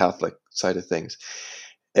 the Catholic side of things.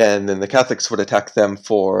 And then the Catholics would attack them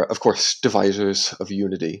for, of course, divisers of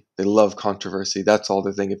unity. They love controversy. That's all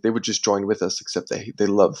their thing. If they would just join with us, except they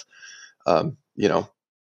love,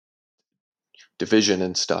 division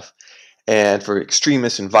and stuff. And for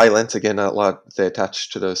extremists and violence, again, a lot they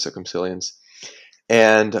attach to the Circumcellions.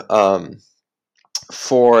 And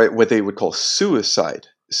for what they would call suicide.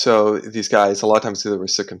 So these guys, a lot of times they were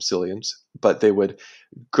Circumcellions, but they would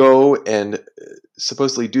go and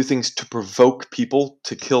supposedly do things to provoke people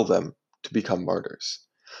to kill them to become martyrs.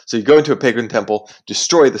 So you go into a pagan temple,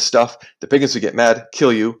 destroy the stuff, the pagans would get mad,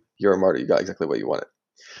 kill you, you're a martyr, you got exactly what you wanted.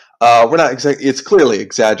 We're not exactly, it's clearly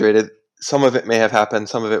exaggerated. some of it may have happened.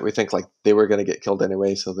 Some of it we think like they were going to get killed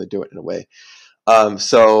anyway, so they do it in a way.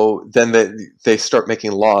 So then they start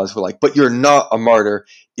making laws. We're like, but you're not a martyr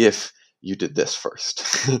if you did this first.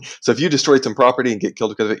 So if you destroyed some property and get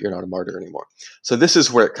killed because of it, you're not a martyr anymore. So this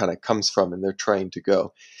is where it kind of comes from, and they're trying to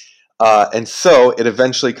go. And so it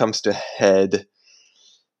eventually comes to head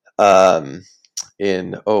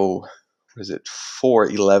in, what is it,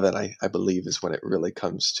 411, I believe, is when it really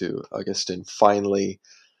comes to Augustine finally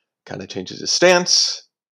kind of changes his stance,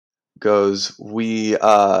 goes,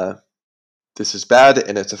 this is bad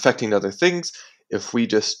and it's affecting other things. If we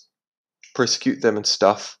just persecute them and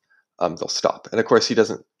stuff, they'll stop. And of course, he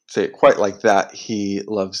doesn't say it quite like that. He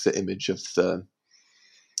loves the image of the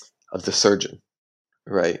surgeon,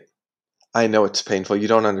 right? I know it's painful. You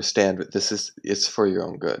don't understand, but it's for your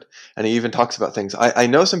own good. And he even talks about things. I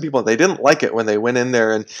know some people, they didn't like it when they went in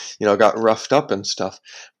there and, got roughed up and stuff,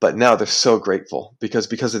 but now they're so grateful because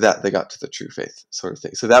of that, they got to the true faith sort of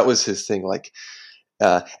thing. So that was his thing. Like,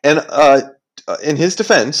 in his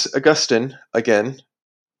defense, Augustine, again,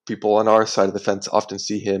 people on our side of the fence often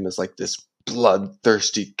see him as like this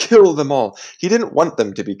bloodthirsty, kill them all. He didn't want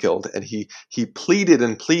them to be killed, and he pleaded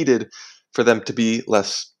and pleaded for them to be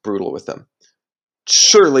less brutal with them.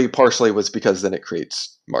 Surely, partially was because then it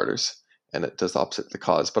creates martyrs, and it does opposite the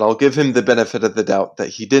cause. But I'll give him the benefit of the doubt that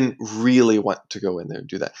he didn't really want to go in there and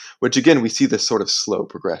do that. Which, again, we see this sort of slow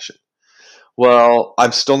progression. Well,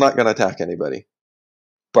 I'm still not going to attack anybody,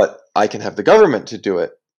 but I can have the government to do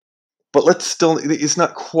it. But it's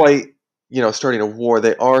not quite, starting a war.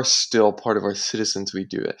 They are still part of our citizens. We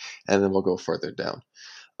do it, and then we'll go further down.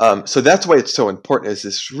 So that's why it's so important, is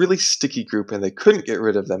this really sticky group, and they couldn't get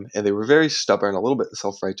rid of them, and they were very stubborn, a little bit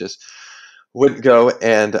self-righteous, wouldn't go,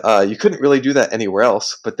 and you couldn't really do that anywhere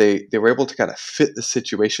else, but they were able to kind of fit the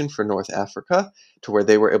situation for North Africa to where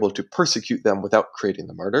they were able to persecute them without creating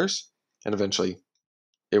the martyrs, and eventually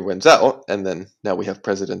it wins out, and then now we have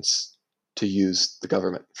presidents to use the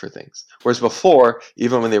government for things. Whereas before,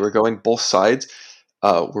 even when they were going, both sides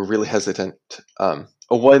were really hesitant.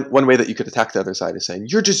 One way that you could attack the other side is saying,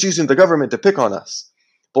 you're just using the government to pick on us.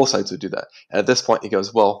 Both sides would do that. And at this point, he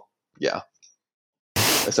goes, well, yeah,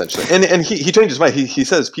 essentially. And he changed his mind. He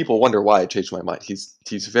says, people wonder why I changed my mind.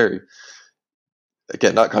 He's very,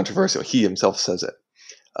 again, not controversial. He himself says it.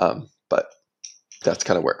 But that's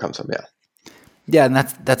kind of where it comes from, yeah. Yeah, and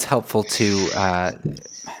that's helpful too.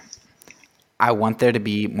 I want there to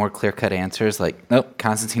be more clear-cut answers, like, nope,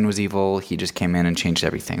 Constantine was evil, he just came in and changed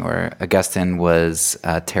everything, or Augustine was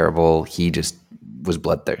terrible, he just was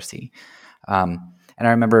bloodthirsty. And I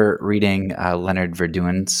remember reading Leonard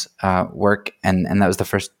Verduin's work, and that was the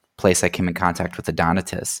first place I came in contact with the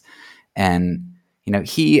Donatists. And,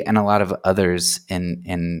 he and a lot of others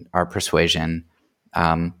in our persuasion,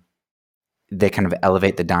 they kind of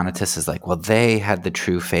elevate the Donatists as like, well, they had the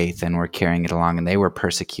true faith and were carrying it along, and they were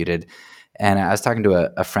persecuted. And I was talking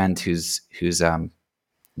to a friend whose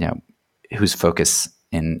focus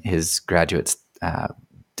in his graduate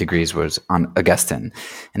degrees was on Augustine,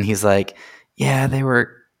 and he's like, yeah, they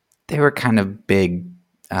were kind of big,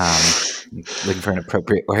 looking for an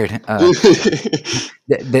appropriate word.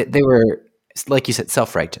 They were, like you said,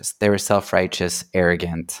 self-righteous. They were self-righteous,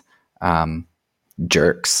 arrogant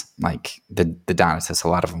jerks, like the Donatists. A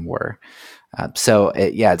lot of them were.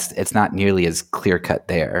 It's not nearly as clear cut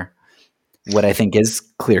there. What I think is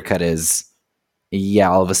clear cut is,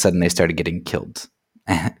 all of a sudden they started getting killed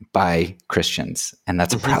by Christians, and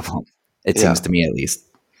that's a problem. It seems to me, at least.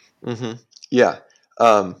 Mm-hmm. Yeah.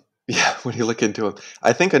 When you look into them,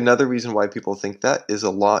 I think another reason why people think that is a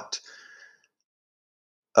lot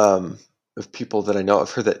of people that I know, I've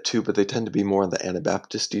heard that too, but they tend to be more on the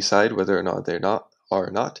Anabaptist side, whether or not they are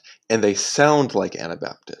not, and they sound like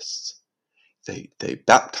Anabaptists. They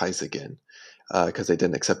baptize again. Because they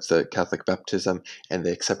didn't accept the Catholic baptism, and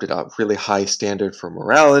they accepted a really high standard for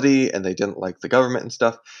morality, and they didn't like the government and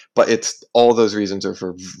stuff. But it's all those reasons are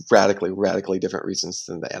for radically, radically different reasons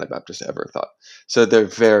than the Anabaptists ever thought. So they're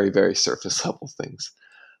very, very surface level things.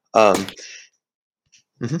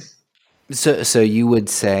 So you would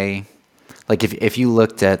say, like, if you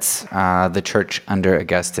looked at the church under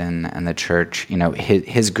Augustine and the church,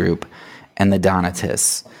 his group, and the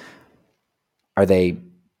Donatists, are they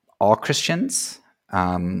all Christians?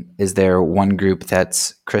 Is there one group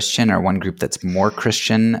that's Christian or one group that's more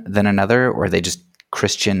Christian than another, or are they just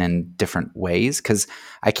Christian in different ways? Because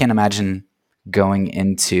I can't imagine going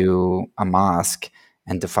into a mosque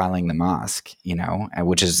and defiling the mosque,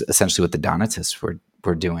 which is essentially what the Donatists were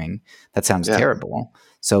doing. That sounds terrible.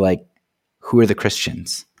 So, like, who are the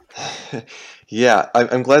Christians? Yeah,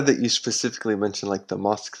 I'm glad that you specifically mentioned like the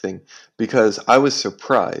mosque thing, because I was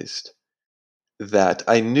surprised that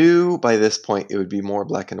I knew by this point it would be more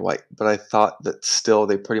black and white, but I thought that still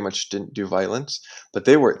they pretty much didn't do violence. But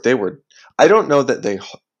they were. I don't know that they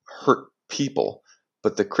hurt people,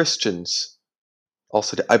 but the Christians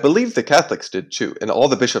also did. I believe the Catholics did too, and all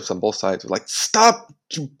the bishops on both sides were like, "Stop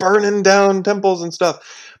burning down temples and stuff."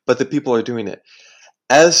 But the people are doing it.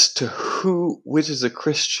 As to which is a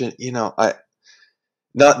Christian, not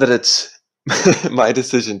that it's my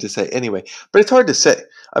decision to say anyway, but it's hard to say.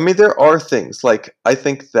 I mean, there are things like I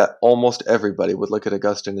think that almost everybody would look at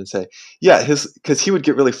Augustine and say, yeah, because he would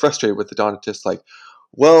get really frustrated with the Donatists, like,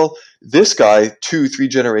 well, this guy 2-3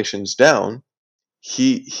 generations down,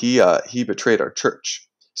 he betrayed our church.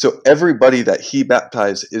 So everybody that he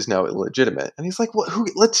baptized is now illegitimate. And he's like, well,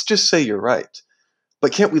 let's just say you're right.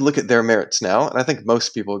 But can't we look at their merits now? And I think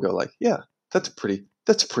most people go like, yeah, that's pretty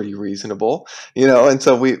reasonable, and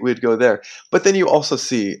so we'd go there. But then you also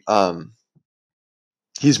see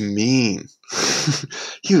he's mean.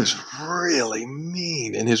 He was really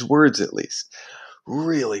mean in his words, at least.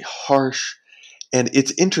 Really harsh. And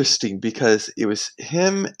it's interesting because it was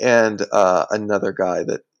him and another guy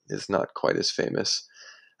that is not quite as famous.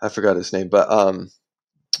 I forgot his name, but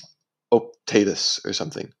Tatus or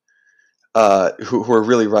something, who are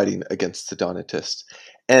really writing against the Donatists.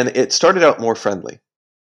 And it started out more friendly.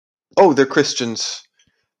 Oh, they're Christians.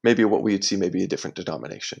 Maybe what we'd see, maybe a different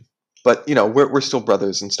denomination. But, we're still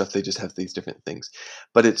brothers and stuff. They just have these different things.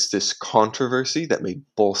 But it's this controversy that made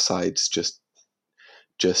both sides just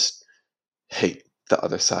hate the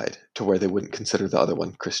other side to where they wouldn't consider the other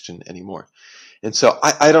one Christian anymore. And so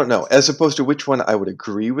I don't know. As opposed to which one I would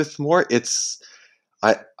agree with more,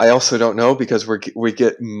 I also don't know because we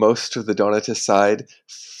get most of the Donatist side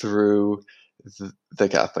through the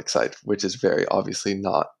Catholic side, which is very obviously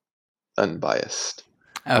not unbiased.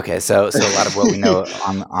 Okay, so a lot of what we know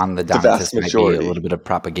on the The vast Donatists might be a majority. little bit of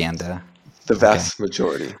propaganda. The vast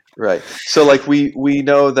majority, right? So, like, we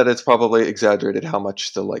know that it's probably exaggerated how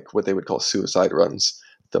much what they would call suicide runs,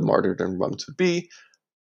 the martyrdom runs would be,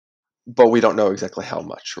 but we don't know exactly how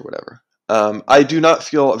much or whatever. I do not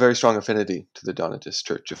feel a very strong affinity to the Donatist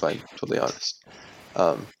Church, if I'm totally honest.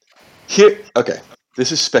 Okay,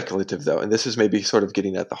 this is speculative though, and this is maybe sort of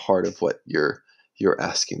getting at the heart of what you're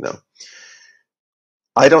asking though.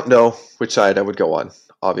 I don't know which side I would go on.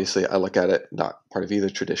 Obviously, I look at it not part of either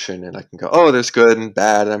tradition, and I can go, oh, there's good and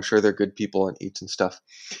bad, and I'm sure they're good people and eats and stuff.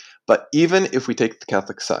 But even if we take the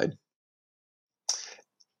Catholic side,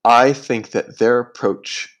 I think that their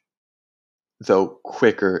approach, though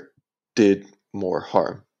quicker, did more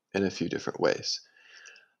harm in a few different ways.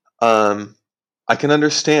 I can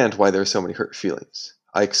understand why there are so many hurt feelings.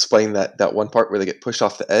 I explained that one part where they get pushed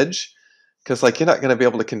off the edge, because you're not going to be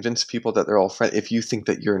able to convince people that they're all friends if you think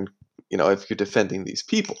that if you're defending these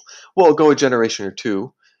people. Well, go a generation or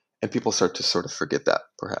two, and people start to sort of forget that,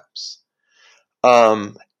 perhaps.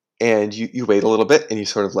 And you wait a little bit, and you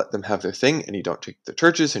sort of let them have their thing, and you don't take the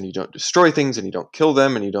churches, and you don't destroy things, and you don't kill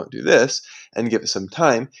them, and you don't do this, and give it some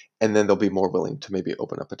time, and then they'll be more willing to maybe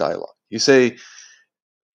open up a dialogue. You say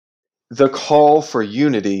the call for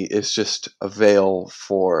unity is just a veil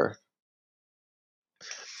for...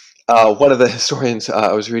 one of the historians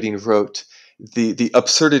I was reading wrote the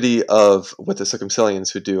absurdity of what the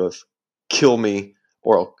Circumcellions would do of kill me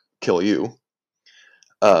or I'll kill you.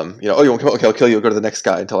 Oh, you want to okay, I'll kill you, I'll go to the next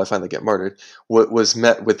guy until I finally get martyred. What was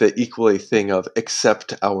met with the equally thing of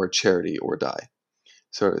accept our charity or die,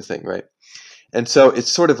 sort of thing, right? And so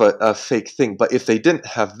it's sort of a fake thing. But if they didn't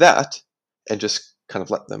have that and just kind of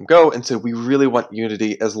let them go and say, we really want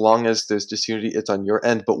unity, as long as there's disunity, it's on your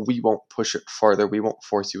end, but we won't push it farther. We won't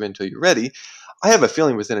force you until you're ready. I have a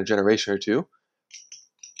feeling within a generation or two,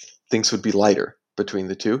 things would be lighter between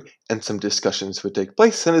the two and some discussions would take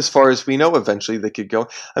place. And as far as we know, eventually they could go.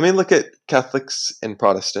 I mean, look at Catholics and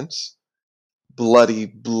Protestants. Bloody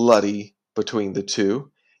between the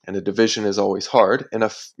two. And a division is always hard. And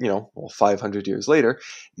 500 years later,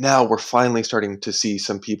 now we're finally starting to see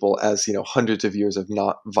some people, as hundreds of years of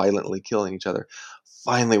not violently killing each other.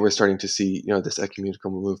 Finally, we're starting to see this ecumenical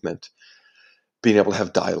movement being able to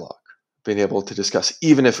have dialogue, being able to discuss.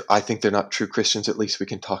 Even if I think they're not true Christians, at least we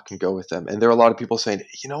can talk and go with them. And there are a lot of people saying,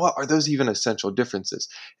 you know what, are those even essential differences?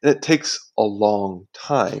 And it takes a long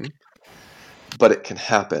time, but it can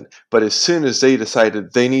happen. But as soon as they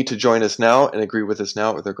decided they need to join us now and agree with us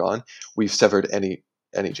now, or they're gone, we've severed any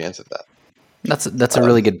chance of that. That's a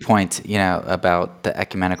really good point, about the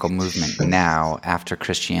ecumenical movement now after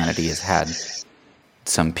Christianity has had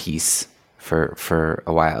some peace for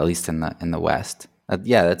a while, at least in the West.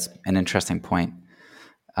 That's an interesting point.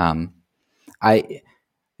 I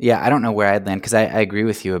don't know where I'd land because I agree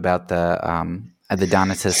with you about the the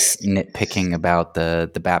Donatists nitpicking about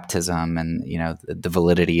the baptism and the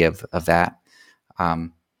validity of that.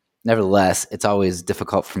 Nevertheless, it's always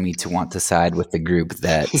difficult for me to want to side with the group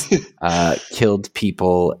that killed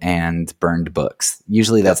people and burned books.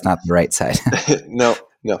 Usually, Yep. that's not the right side. No,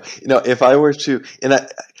 no, if I were to,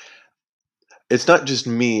 it's not just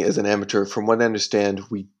me as an amateur. From what I understand,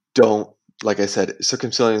 we don't, like I said,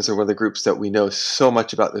 circumcillions are one of the groups that we know so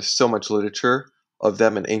much about. There's so much literature of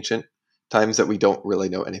them in ancient times that we don't really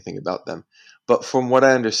know anything about them. But from what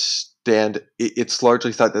I understand, it's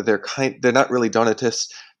largely thought that they're not really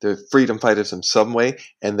Donatists. They're freedom fighters in some way,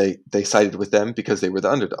 and they sided with them because they were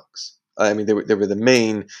the underdogs. I mean, they were the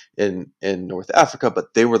main in North Africa,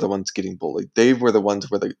 but they were the ones getting bullied. They were the ones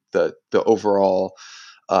where the overall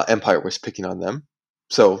empire was picking on them.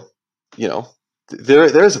 So,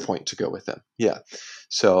 there is a point to go with them. Yeah.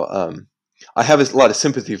 So I have a lot of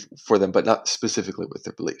sympathy for them, but not specifically with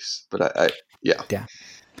their beliefs. But yeah. Yeah.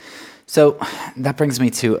 So that brings me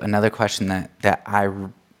to another question that I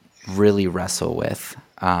really wrestle with,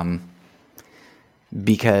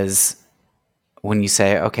 because when you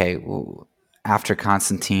say, okay, well, after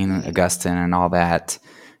Constantine, Augustine, and all that,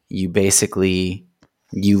 you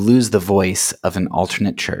lose the voice of an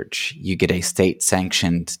alternate church. You get a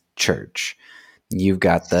state-sanctioned church. You've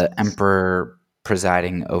got the emperor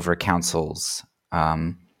presiding over councils,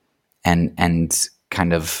 and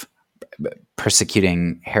kind of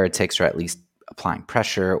persecuting heretics, or at least applying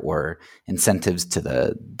pressure or incentives to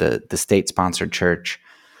the state-sponsored church.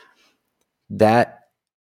 That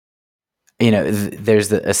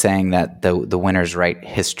there's a saying that the winners write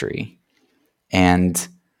history, and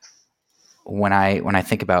when I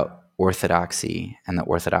think about orthodoxy and the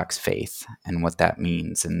Orthodox faith and what that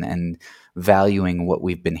means, and valuing what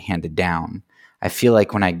we've been handed down, I feel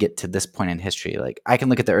like when I get to this point in history, like I can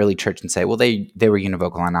look at the early church and say, well, they were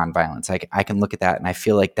univocal on nonviolence. I can look at that and I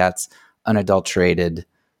feel like that's unadulterated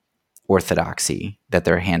orthodoxy that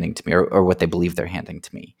they're handing to me, or what they believe they're handing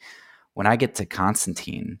to me. When I get to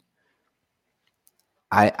Constantine,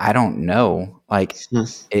 I don't know. Like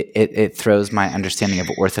it throws my understanding of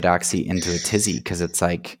orthodoxy into a tizzy, because it's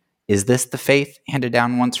like, is this the faith handed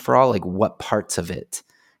down once for all? Like, what parts of it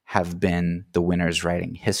have been the winners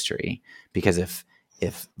writing history? Because if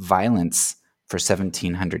violence for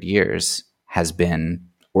 1700 years has been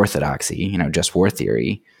orthodoxy, just war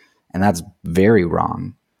theory, and that's very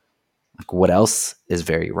wrong. Like, what else is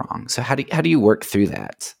very wrong? So how do you work through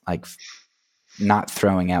that? Like, not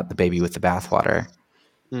throwing out the baby with the bathwater.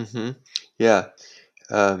 Mm-hmm. Yeah.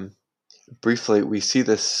 Briefly, we see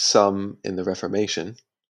this some in the Reformation.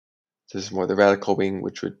 This is more the radical wing,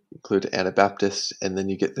 which would include Anabaptists, and then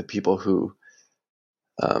you get the people who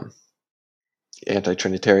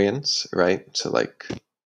anti-Trinitarians, right? So like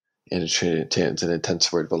anti-Trinitarian's an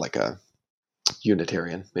intense word, but like a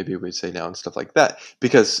Unitarian, maybe we'd say now, and stuff like that.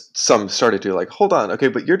 Because some started to like, hold on, okay,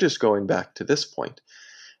 but you're just going back to this point.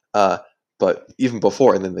 But even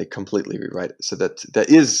before, and then they completely rewrite it. So that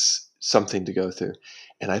is something to go through.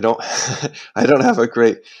 And I don't I don't have a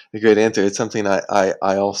great answer. It's something I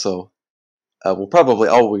also will probably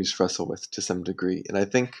always wrestle with to some degree. And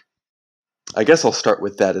I guess I'll start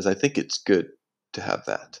with that, is I think it's good to have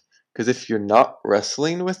that. Because if you're not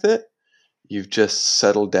wrestling with it, you've just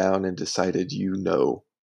settled down and decided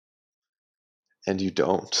and you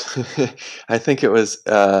don't. I think it was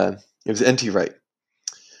N.T. Wright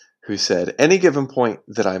who said, any given point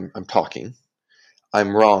that I'm talking,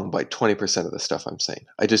 I'm wrong by 20% of the stuff I'm saying.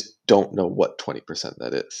 I just don't know what 20%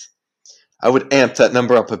 that is. I would amp that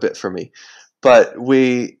number up a bit for me, but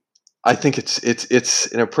I think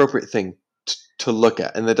it's an appropriate thing to look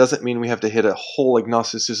at, and that doesn't mean we have to hit a whole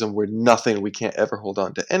agnosticism where we can't ever hold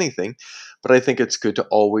on to anything. But I think it's good to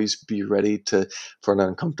always be ready for an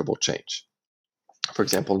uncomfortable change. For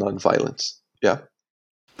example, nonviolence. Yeah.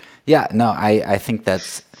 Yeah, no, I think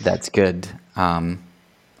that's good. I mean,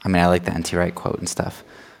 I like the N.T. Wright quote and stuff.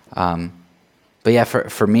 But yeah,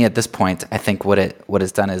 for me at this point, I think what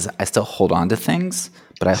it's done is I still hold on to things,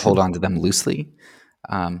 but I hold on to them loosely.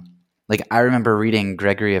 Like I remember reading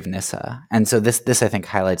Gregory of Nyssa, and so this I think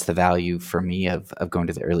highlights the value for me of going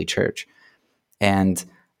to the early church. And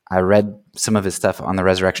I read some of his stuff on the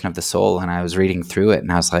resurrection of the soul, and I was reading through it,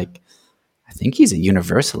 and I was like, I think he's a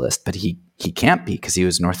universalist, but he can't be, because he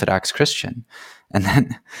was an Orthodox Christian. And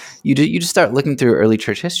then you just start looking through early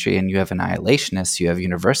church history, and you have annihilationists, you have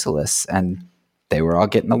universalists, and they were all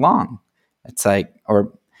getting along. It's like,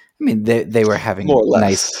 or I mean, they were having More or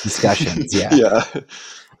nice less. discussions, yeah. Yeah.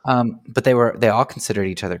 But they all considered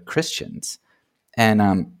each other Christians, and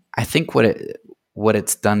I think what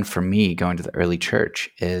it's done for me going to the early church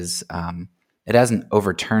is it hasn't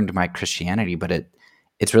overturned my Christianity, but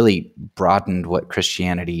it's really broadened what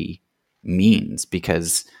Christianity means,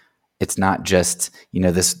 because it's not just,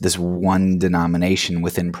 this one denomination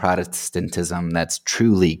within Protestantism that's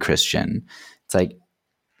truly Christian. It's like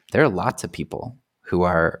there are lots of people who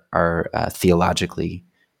are theologically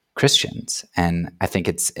Christians, and I think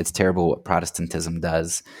it's terrible what Protestantism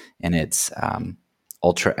does in its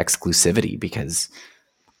ultra exclusivity, because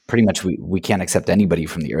pretty much we can't accept anybody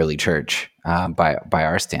from the early church by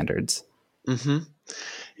our standards. Hmm.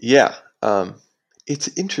 Yeah.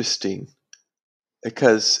 It's interesting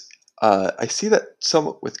because I see that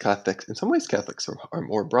somewhat with Catholics. In some ways, Catholics are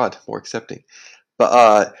more broad, more accepting.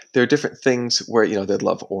 But there are different things where, they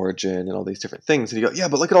love origin and all these different things. And you go, yeah,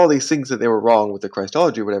 but look at all these things that they were wrong with the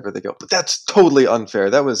Christology or whatever. They go, but that's totally unfair.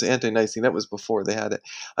 That was ante-Nicene. That was before they had it.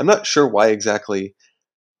 I'm not sure why exactly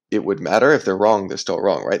it would matter. If they're wrong, they're still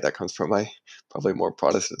wrong, right? That comes from my probably more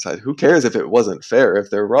Protestant side. Who cares if it wasn't fair?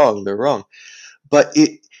 If they're wrong, they're wrong. But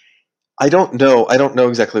I don't know. I don't know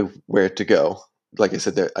exactly where to go. Like I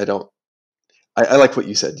said, I like what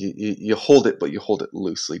you said. You hold it, but you hold it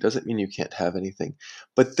loosely. Doesn't mean you can't have anything.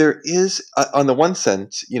 But there is, on the one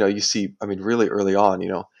sense, you see, I mean, really early on,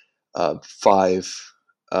 five,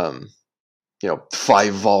 um,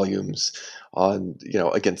 5 volumes on,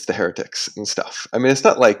 against the heretics and stuff. I mean, it's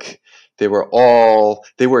not like they were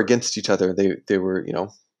against each other. They were,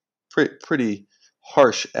 pretty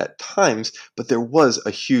harsh at times, but there was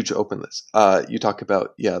a huge openness. You talk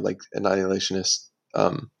about, like annihilationists,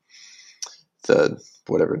 the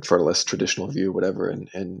whatever fertilist traditional view, whatever,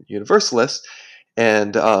 and universalist,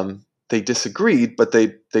 and they disagreed, but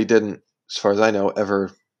they didn't, as far as I know,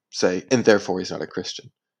 ever say, and therefore he's not a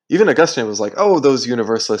Christian. Even Augustine was like, "Oh, those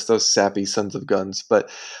universalists, those sappy sons of guns,"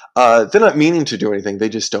 but they're not meaning to do anything. They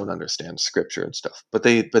just don't understand Scripture and stuff. But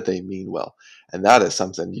they mean well, and that is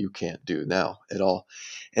something you can't do now at all.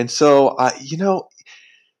 And so,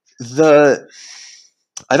 the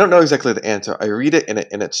I don't know exactly the answer. I read it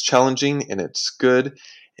and it's challenging and it's good,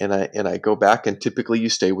 and I go back, and typically you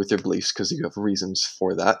stay with your beliefs because you have reasons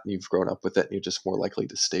for that. And you've grown up with it and you're just more likely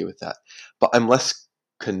to stay with that. But I'm less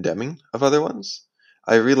condemning of other ones.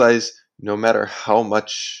 I realize no matter how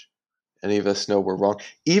much any of us know we're wrong,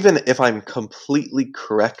 even if I'm completely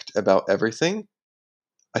correct about everything,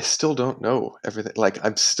 I still don't know everything. Like,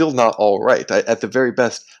 I'm still not all right. At the very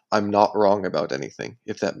best, I'm not wrong about anything,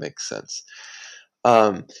 if that makes sense.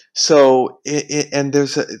 So, and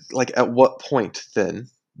there's like, at what point then?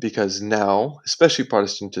 Because now, especially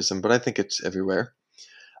Protestantism, but I think it's everywhere.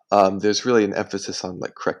 There's really an emphasis on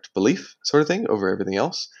like correct belief, sort of thing, over everything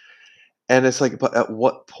else. And it's like, but at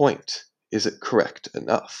what point is it correct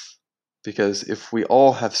enough? Because if we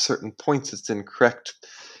all have certain points, it's incorrect.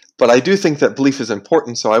 But I do think that belief is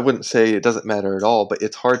important, so I wouldn't say it doesn't matter at all. But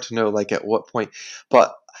it's hard to know, like, at what point.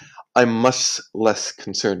 But I'm much less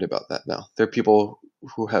concerned about that now. There are people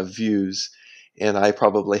who have views, and I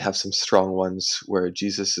probably have some strong ones where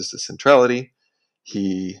Jesus is the centrality.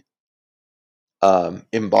 He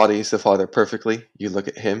embodies the Father perfectly. You look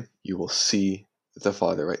at him, you will see the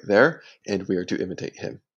Father right there, and we are to imitate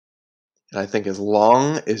him. And I think as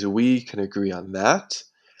long as we can agree on that,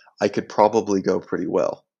 I could probably go pretty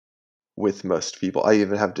well with most people. I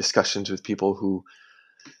even have discussions with people who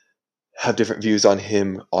have different views on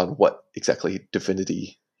him, on what exactly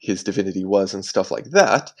his divinity was and stuff like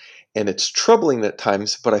that. And it's troubling at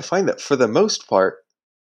times, but I find that for the most part,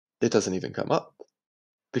 it doesn't even come up.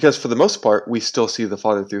 Because for the most part, we still see the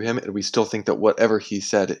Father through him, and we still think that whatever he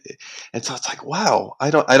said, and so it's like, wow, I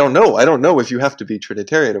don't know if you have to be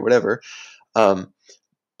Trinitarian or whatever, um,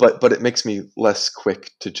 but it makes me less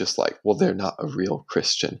quick to just like, well, they're not a real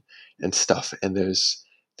Christian and stuff, and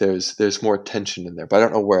there's more tension in there, but I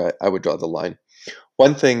don't know where I would draw the line.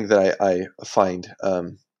 One thing that I find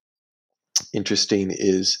interesting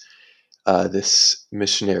is this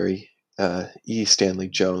missionary, E. Stanley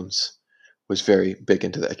Jones, was very big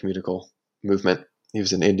into the ecumenical movement. He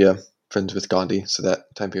was in India, friends with Gandhi, so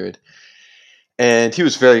that time period. And he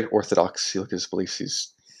was very orthodox. You look at his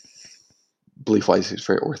beliefs, belief-wise, he's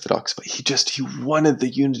very orthodox, but he wanted the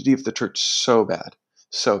unity of the church so bad,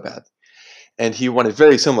 so bad. And he wanted,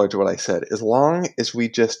 very similar to what I said, as long as we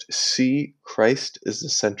just see Christ as the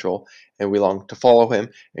central and we long to follow him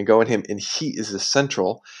and go in him and he is the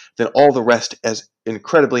central, then all the rest, as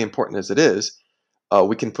incredibly important as it is,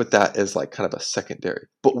 we can put that as like kind of a secondary.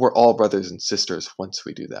 But we're all brothers and sisters once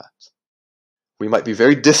we do that. We might be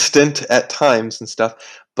very distant at times and stuff,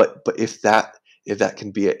 but if that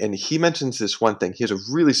can be it. And he mentions this one thing. He has a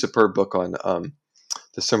really superb book on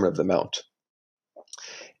the Sermon of the Mount,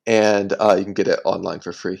 and you can get it online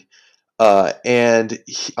for free.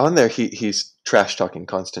 On there he's trash talking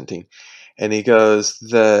Constantine, and he goes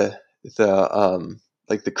the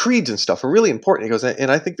like the creeds and stuff are really important. He goes,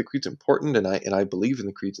 and I think the creed's important, and I believe in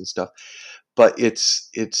the creeds and stuff, but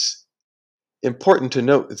it's important to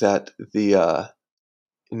note that the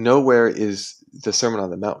nowhere is the Sermon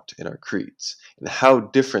on the Mount in our creeds, and how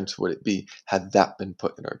different would it be had that been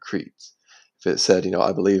put in our creeds? If it said,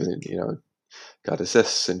 I believe in, God is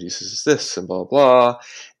this and Jesus is this and blah, blah,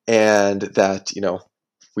 and that,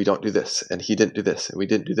 we don't do this and he didn't do this and we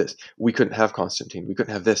didn't do this. We couldn't have Constantine. We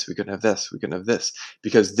couldn't have this. We couldn't have this. We couldn't have this,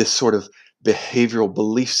 because this sort of behavioral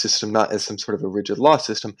belief system, not as some sort of a rigid law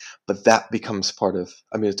system, but that becomes part of,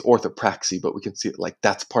 it's orthopraxy, but we can see it like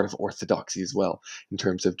that's part of orthodoxy as well in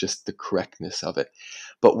terms of just the correctness of it.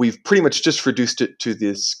 But we've pretty much just reduced it to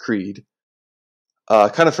this creed.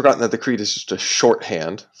 Kind of forgotten that the creed is just a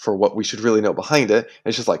shorthand for what we should really know behind it. And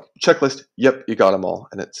it's just like, checklist, yep, you got them all,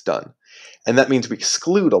 and it's done. And that means we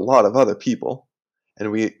exclude a lot of other people,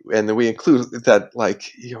 and then we include that,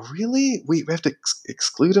 like, really, we have to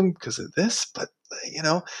exclude them because of this, but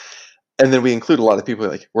and then we include a lot of people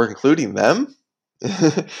like, we're including them,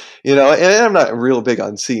 and I'm not real big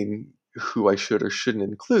on seeing who I should or shouldn't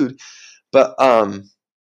include, but I'm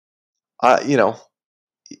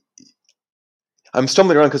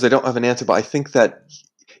stumbling around because I don't have an answer, but I think that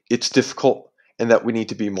it's difficult and that we need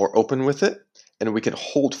to be more open with it, and we can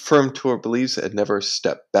hold firm to our beliefs and never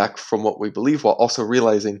step back from what we believe, while also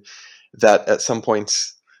realizing that at some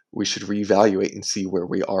points we should reevaluate and see where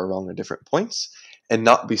we are wrong at different points, and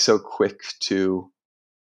not be so quick to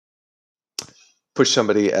push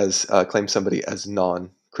somebody as claim somebody as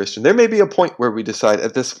non-Christian. There may be a point where we decide,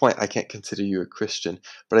 at this point I can't consider you a Christian,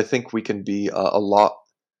 but I think we can be a lot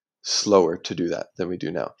slower to do that than we do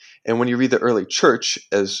now. And when you read the early church,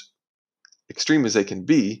 as extreme as they can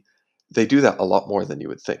be, they do that a lot more than you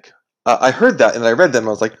would think. I heard that and I read them and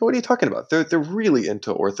I was like, oh, what are you talking about? They're really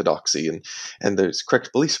into orthodoxy and there's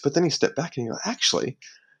correct beliefs. But then you step back and you go, actually,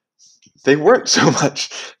 they weren't so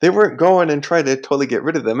much. They weren't going and trying to totally get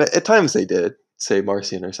rid of them. At times they did, say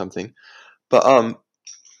Marcion or something. But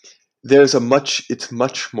it's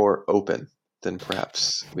much more open than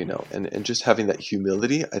perhaps we know. And just having that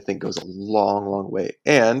humility, I think, goes a long, long way.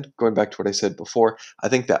 And going back to what I said before, I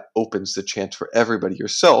think that opens the chance for everybody,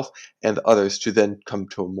 yourself and others, to then come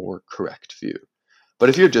to a more correct view. But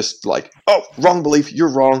if you're just like, oh, wrong belief,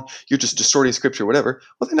 you're wrong, you're just distorting scripture, whatever,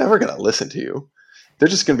 well, they're never going to listen to you. They're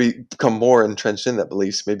just going to become more entrenched in that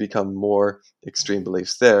beliefs, may become more extreme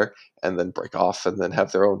beliefs there, and then break off and then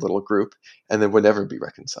have their own little group, and then would never be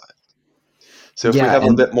reconciled. So if we have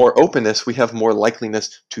a bit more openness, we have more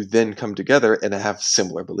likeliness to then come together and have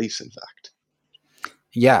similar beliefs, in fact.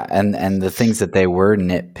 Yeah, and the things that they were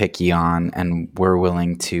nitpicky on and were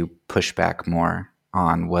willing to push back more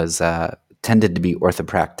on was tended to be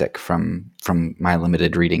orthopractic from my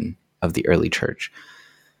limited reading of the early church.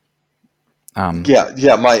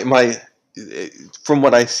 My from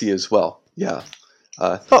what I see as well, not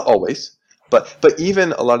always, but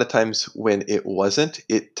even a lot of times when it wasn't,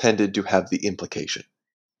 it tended to have the implication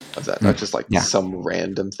of that, not just like some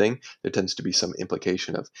random thing. There tends to be some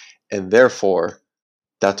implication of, and therefore,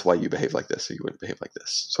 that's why you behave like this, or you wouldn't behave like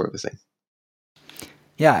this, sort of a thing.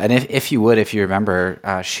 Yeah, and if you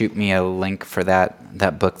remember, shoot me a link for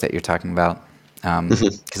that book that you're talking about,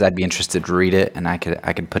 because I'd be interested to read it, and I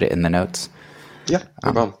could put it in the notes. Yeah,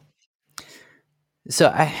 no problem.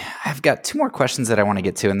 So I've got two more questions that I want to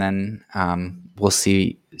get to, and then we'll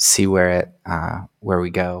see where we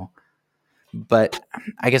go. But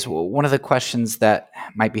I guess one of the questions that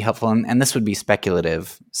might be helpful, and this would be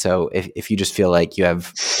speculative, so if you just feel like you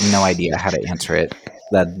have no idea how to answer it,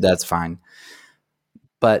 that's fine.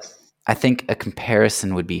 But I think a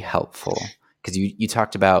comparison would be helpful, because you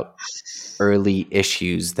talked about early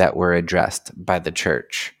issues that were addressed by the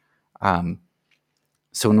church.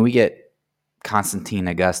 So when we get Constantine,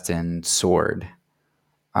 Augustine, Sword,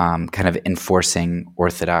 kind of enforcing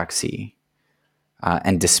orthodoxy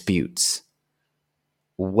and disputes,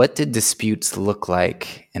 what did disputes look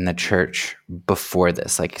like in the church before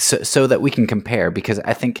this? Like, so that we can compare, because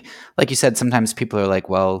I think, like you said, sometimes people are like,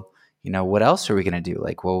 well, what else are we going to do?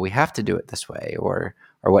 Like, well, we have to do it this way or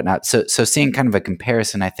whatnot. So seeing kind of a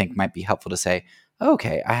comparison, I think, might be helpful to say,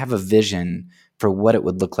 okay, I have a vision for what it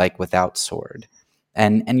would look like without Sword.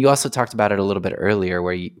 And you also talked about it a little bit earlier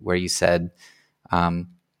where you said, now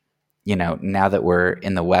that we're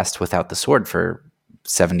in the West without the Sword for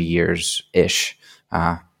 70 years-ish,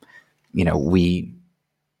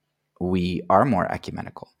 we are more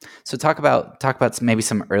ecumenical. So talk about maybe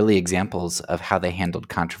some early examples of how they handled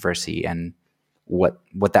controversy and what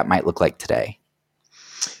that might look like today.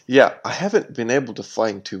 Yeah, I haven't been able to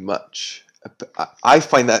find too much. I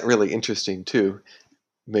find that really interesting too.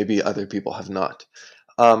 Maybe other people have not.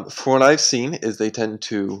 For what I've seen, is they tend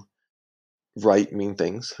to write mean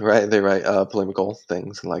things, right? They write polemical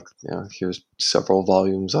things like, here's several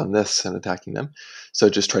volumes on this and attacking them. So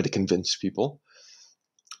just try to convince people.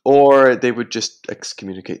 Or they would just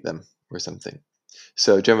excommunicate them or something.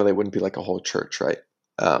 So generally it wouldn't be like a whole church, right?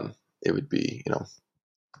 It would be,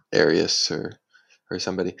 Arius or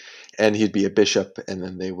somebody, and he'd be a bishop, and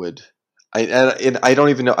then they would. And I don't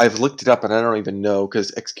even know. I've looked it up, and I don't even know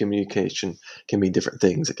because excommunication can mean different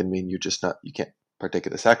things. It can mean you can't partake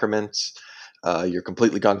of the sacraments. You're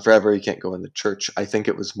completely gone forever. You can't go in the church. I think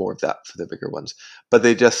it was more of that for the bigger ones, but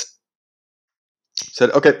they just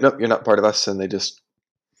said, "Okay, nope, you're not part of us," and they just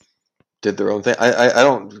did their own thing. I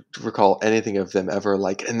don't recall anything of them ever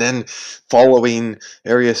and then following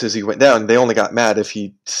Arius as he went down. They only got mad if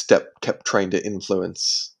he kept trying to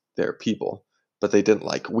influence their people, but they didn't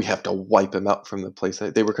we have to wipe him out from the place.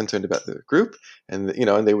 They were concerned about the group, and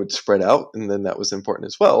and they would spread out, and then that was important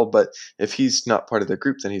as well. But if he's not part of the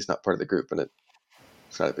group, then he's not part of the group, and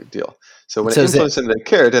it's not a big deal. So when it So is it influenced him, they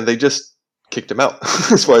cared, and they just kicked him out,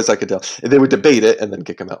 as far as I could tell. And they would debate it and then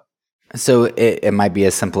kick him out. so it might be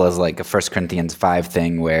as simple as like a 1 Corinthians 5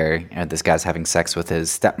 thing where this guy's having sex with his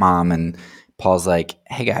stepmom, and Paul's like,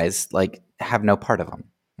 "Hey guys, have no part of him."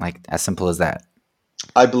 Like as simple as that.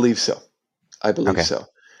 I believe so. I believe Okay. so.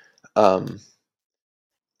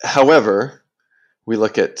 However, we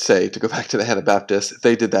look at, say, to go back to the Anabaptists,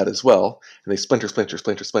 they did that as well, and they splinter because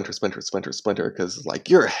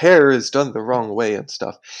your hair is done the wrong way and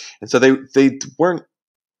stuff, and so they weren't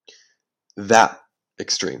that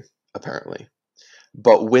extreme apparently.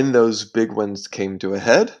 But when those big ones came to a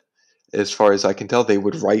head, as far as I can tell, they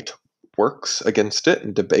would write works against it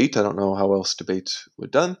and debate. I don't know how else debates were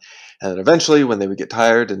done, and then eventually, when they would get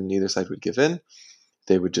tired and neither side would give in,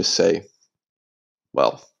 they would just say,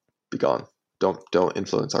 well, be gone. Don't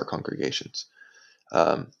influence our congregations.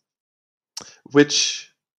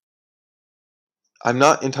 Which I'm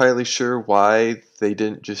not entirely sure why they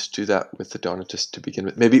didn't just do that with the Donatists to begin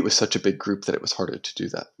with. Maybe it was such a big group that it was harder to do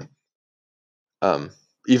that.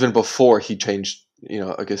 Even before he changed,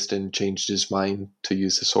 Augustine changed his mind to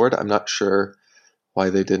use the sword. I'm not sure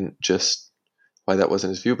why that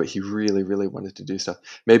wasn't his view, but he really, really wanted to do stuff.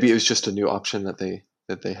 Maybe it was just a new option that they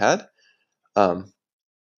had.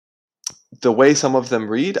 The way some of them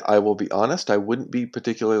read, I will be honest, I wouldn't be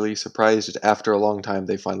particularly surprised if after a long time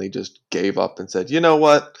they finally just gave up and said, you know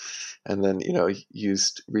what? And then,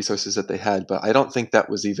 used resources that they had. But I don't think that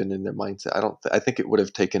was even in their mindset. I think it would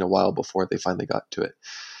have taken a while before they finally got to it.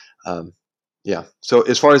 Yeah. So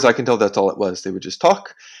as far as I can tell, that's all it was. They would just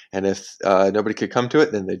talk. And if nobody could come to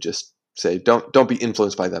it, then they just say, don't be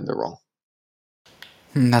influenced by them. They're wrong.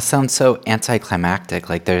 That sounds so anticlimactic.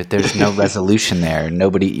 Like there's no resolution there.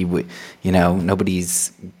 Nobody's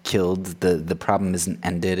killed. The problem isn't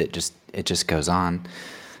ended. It just goes on.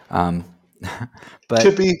 But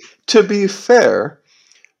to be fair,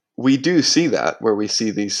 we do see that where we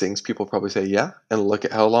see these things. People probably say, yeah, and look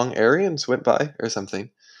at how long Arians went by or something.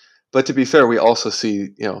 But to be fair, we also see,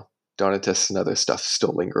 Donatists and other stuff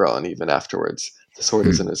still linger on even afterwards. The sword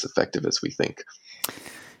isn't as effective as we think.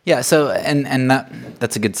 Yeah, so and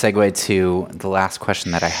that's a good segue to the last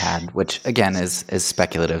question that I had, which again is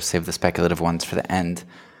speculative. Save the speculative ones for the end.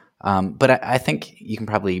 But I think you can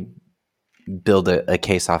probably build a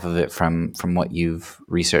case off of it from what you've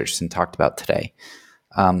researched and talked about today.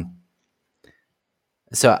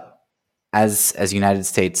 So as United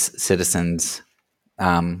States citizens,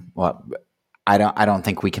 well, I don't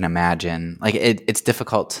think we can imagine. It's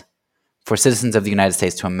difficult for citizens of the United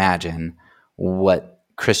States to imagine what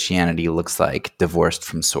Christianity looks like divorced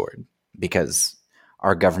from sword, because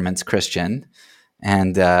our government's Christian,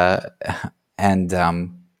 and our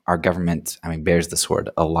government, bears the sword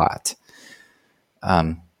a lot.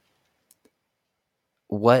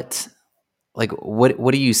 What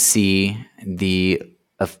do you see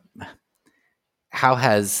how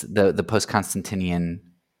has the post-Constantinian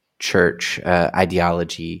church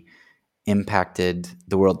ideology impacted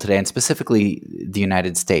the world today, and specifically the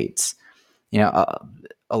United States?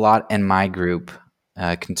 A lot in my group,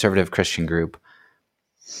 conservative Christian group,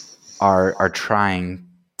 are trying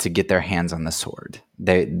to get their hands on the sword.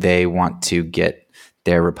 They want to get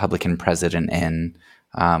their Republican president in,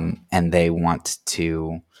 and they want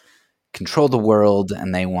to control the world,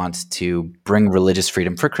 and they want to bring religious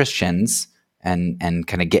freedom for Christians and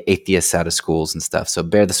kind of get atheists out of schools and stuff. So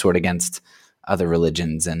bear the sword against other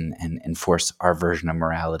religions and enforce our version of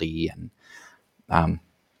morality. And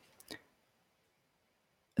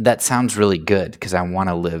that sounds really good because I want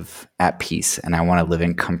to live at peace and I want to live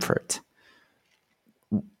in comfort.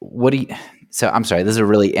 What do you? So I'm sorry, this is a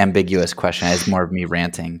really ambiguous question. It's more of me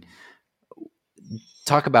ranting.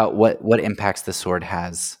 Talk about what impacts the sword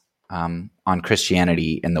has on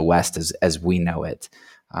Christianity in the West as we know it.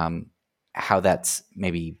 How that's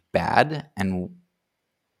maybe bad, and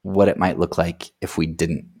what it might look like if we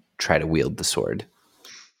didn't try to wield the sword.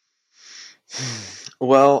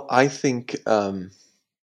 Well, I think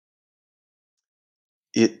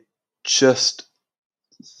it just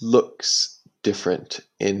looks different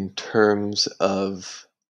in terms of,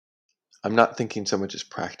 I'm not thinking so much as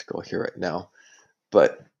practical here right now,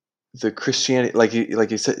 but the Christianity, like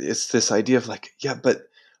you said, it's this idea of like, yeah, but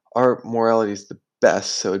our morality is the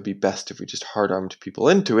best, so it'd be best if we just hard-armed people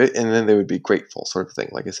into it, and then they would be grateful, sort of thing.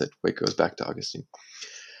 Like I said, it goes back to Augustine.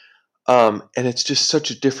 And it's just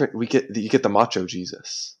such a different. You get the macho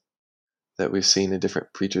Jesus that we've seen in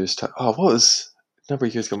different preachers. What was a number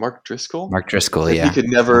of years ago? Mark Driscoll. Mark Driscoll, That he yeah. could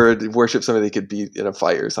never worship somebody that could beat in a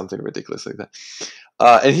fight or something ridiculous like that.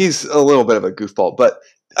 And he's a little bit of a goofball, but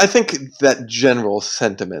I think that general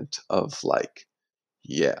sentiment of like,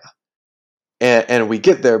 yeah. And we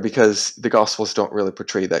get there because the Gospels don't really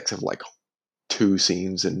portray that except like 2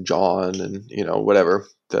 scenes in John and, whatever.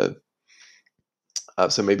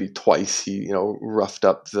 So maybe twice he, roughed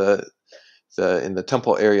up the in the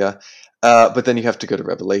temple area. But then you have to go to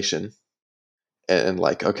Revelation and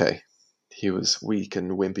like, okay, he was weak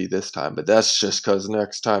and wimpy this time, but that's just because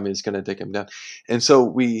next time he's going to take him down. And so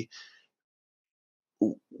we've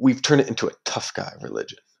turned it into a tough guy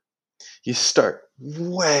religion. You start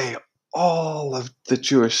way all of the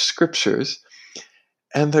Jewish scriptures,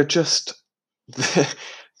 and they're just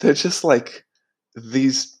like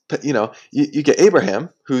these. You get Abraham,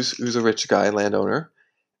 who's a rich guy, landowner,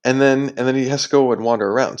 and then he has to go and wander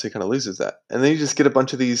around, so he kind of loses that. And then you just get a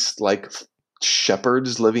bunch of these like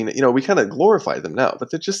shepherds living. We kind of glorify them now,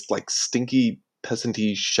 but they're just like stinky,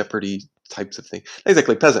 peasanty, shepherdy types of things. Not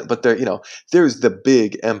exactly peasant, but they're there's the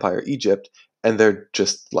big empire Egypt, and they're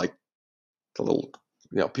just like the little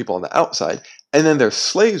people on the outside, and then they're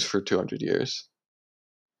slaves for 200 years.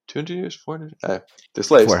 200 years, 400. They're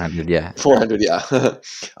slaves. 400, yeah. 400, yeah.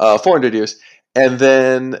 400 years, and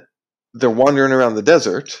then they're wandering around the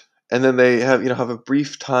desert, and then they have a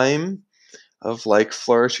brief time of like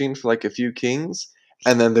flourishing for like a few kings,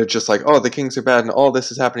 and then they're just like, oh, the kings are bad and all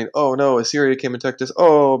this is happening. Oh no, Assyria came and took us.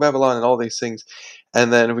 Oh, Babylon and all these things.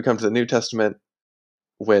 And then we come to the New Testament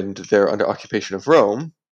when they're under occupation of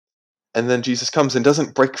Rome, and then Jesus comes and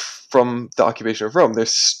doesn't break from the occupation of Rome. They're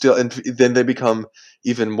still, and then they become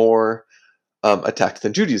even more attacked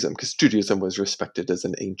than Judaism, because Judaism was respected as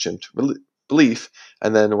an ancient belief,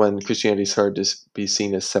 and then when Christianity started to be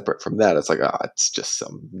seen as separate from that, it's like, it's just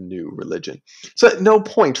some new religion. So at no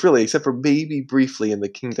point really, except for maybe briefly in the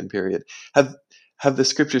kingdom period, have the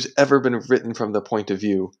scriptures ever been written from the point of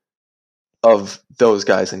view of those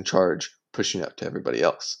guys in charge pushing out to everybody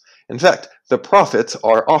else. In fact, the prophets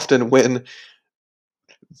are often when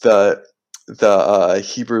the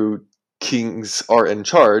Hebrew kings are in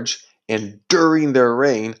charge, and during their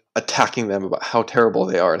reign attacking them about how terrible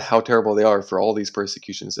they are and how terrible they are for all these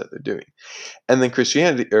persecutions that they're doing. And then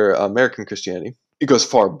Christianity, or American Christianity, it goes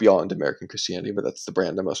far beyond American Christianity, but that's the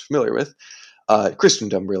brand I'm most familiar with.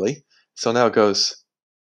 Christendom, really. So now it goes,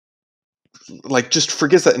 like, just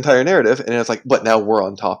forgets that entire narrative, and it's like, but now we're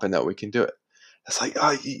on top and now we can do it. It's like,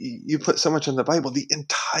 you put so much in the Bible. The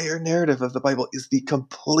entire narrative of the Bible is the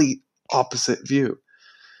complete opposite view.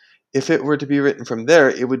 If it were to be written from there,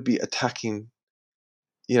 it would be attacking,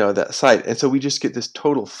 that side. And so we just get this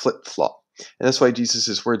total flip-flop. And that's why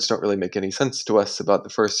Jesus' words don't really make any sense to us about the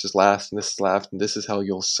first is last, and this is last, and this is how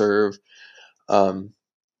you'll serve.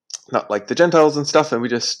 Not like the Gentiles and stuff, and we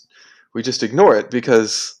just ignore it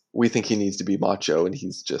because we think he needs to be macho, and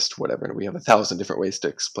he's just whatever, and we have 1,000 different ways to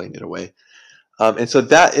explain it away. And so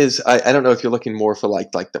that is, I don't know if you're looking more for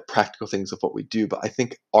like the practical things of what we do, but I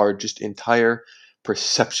think our just entire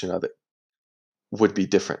perception of it would be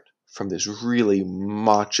different from this really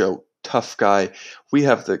macho, tough guy. We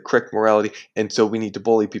have the correct morality, and so we need to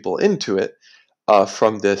bully people into it.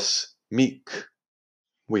 From this meek,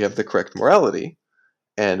 we have the correct morality,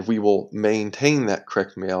 and we will maintain that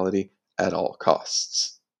correct morality at all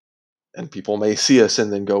costs. And people may see us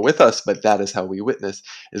and then go with us, but that is how we witness.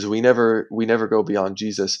 Is we never go beyond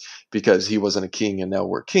Jesus because he wasn't a king and now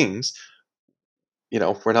we're kings.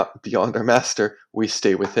 We're not beyond our master. We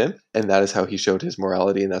stay with him, and that is how he showed his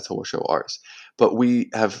morality, and that's how we'll show ours. But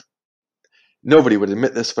nobody would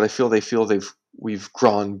admit this, but I feel we've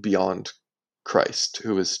gone beyond Christ,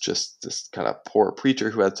 who was just this kind of poor preacher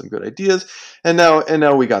who had some good ideas, and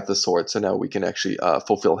now we got the sword, so now we can actually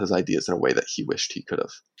fulfill his ideas in a way that he wished he could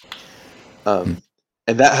have. Hmm.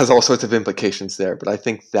 And that has all sorts of implications there, but I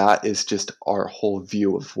think that is just our whole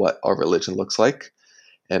view of what our religion looks like,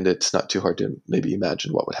 and it's not too hard to maybe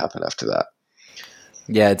imagine what would happen after that.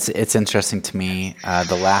 Yeah, it's interesting to me.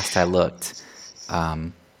 The last I looked,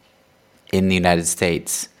 um, in the United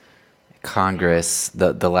States, Congress,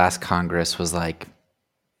 the last Congress was like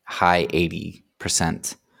high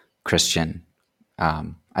 80% Christian,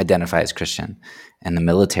 identify as Christian, and the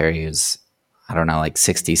military is, I don't know, like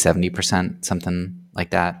 60, 70%, something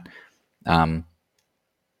like that.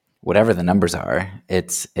 Whatever the numbers are,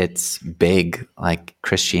 it's big. Like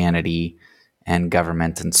Christianity and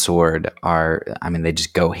government and sword are, I mean, they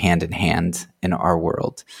just go hand in hand in our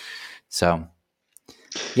world. So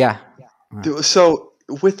yeah. So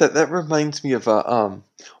with that, that reminds me of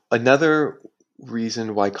another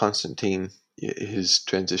reason why Constantine, his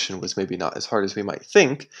transition was maybe not as hard as we might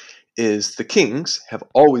think, is the kings have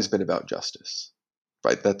always been about justice,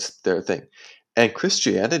 right? That's their thing, and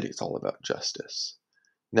Christianity is all about justice.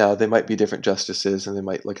 Now they might be different justices, and they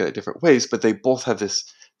might look at it different ways, but they both have this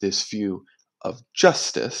view of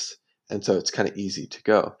justice, and so it's kind of easy to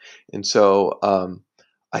go. And so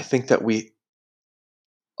I think that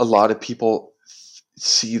a lot of people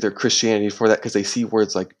see their Christianity for that because they see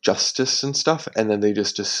words like justice and stuff, and then they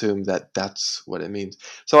just assume that that's what it means.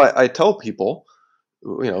 So I tell people,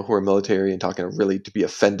 who are military and talking really to be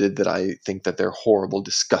offended that I think that they're horrible,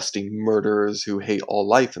 disgusting murderers who hate all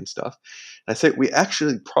life and stuff. And I say we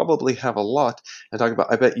actually probably have a lot. And talk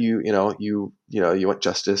about, I bet you want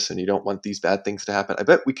justice and you don't want these bad things to happen. I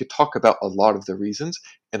bet we could talk about a lot of the reasons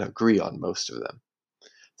and agree on most of them.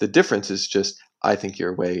 The difference is just I think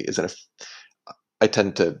your way is I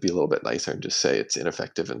tend to be a little bit nicer and just say it's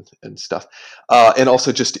ineffective and stuff, and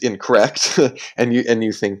also just incorrect, and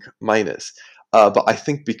you think mine is. But I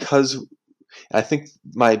think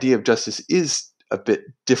my idea of justice is a bit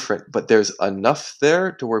different, but there's enough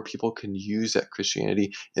there to where people can use that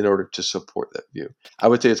Christianity in order to support that view. I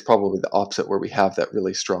would say it's probably the opposite, where we have that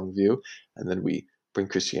really strong view, and then we bring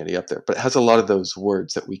Christianity up there. But it has a lot of those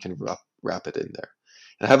words that we can wrap it in there.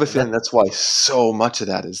 And I have a feeling That that's why so much of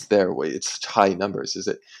that is there. It's such high numbers. Is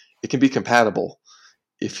it can be compatible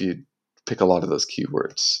if you pick a lot of those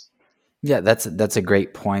keywords. Yeah, that's a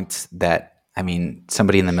great point. That, I mean,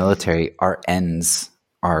 somebody in the military, our ends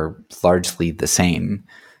are largely the same.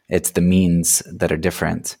 It's the means that are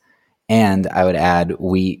different. And I would add,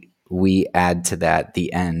 we add to that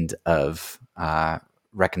the end of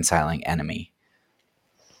reconciling enemy.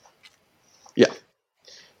 Yeah,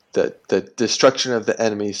 the destruction of the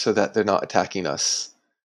enemy so that they're not attacking us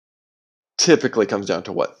typically comes down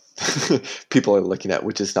to what people are looking at,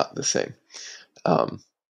 which is not the same. Um,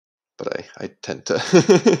 but I tend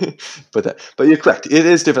to but you're correct. It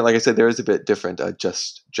is different. Like I said, there is a bit different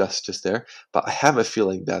justice there. But I have a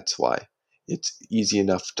feeling that's why it's easy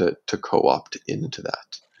enough to co-opt into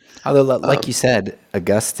that. Although, like Um, you said,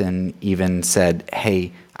 Augustine even said,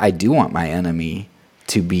 "Hey, I do want my enemy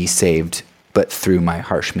to be saved, but through my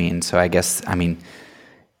harsh means." So I guess, I mean,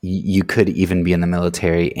 you could even be in the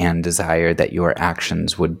military and desire that your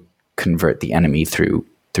actions would convert the enemy through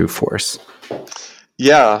force.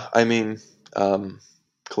 yeah, I mean,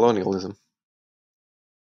 colonialism.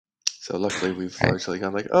 So luckily, we've Right. largely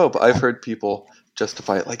gone like, oh, but I've heard people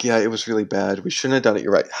justify it like, yeah, it was really bad. We shouldn't have done it.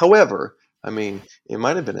 You're right. However, I mean, it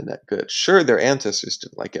might have been a net good. Sure, their ancestors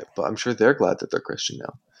didn't like it, but I'm sure they're glad that they're Christian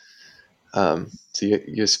now. So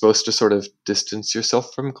you're supposed to sort of distance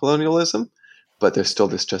yourself from colonialism, but there's still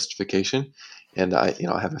this justification. And I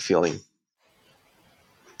have a feeling,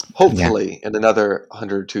 Yeah. hopefully, in another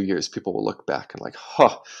 102 years, people will look back and like,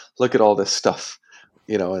 huh, look at all this stuff,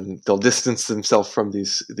 and they'll distance themselves from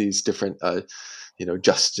these different,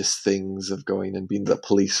 justice things of going and being the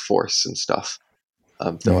police force and stuff.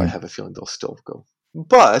 Though I Mhm. have a feeling they'll still go.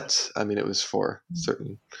 But I mean, it was for certain,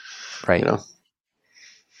 you Right. know.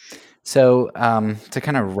 So, to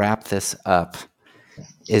kind of wrap this up,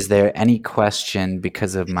 is there any question,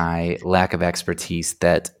 because of my lack of expertise,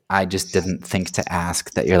 that I just didn't think to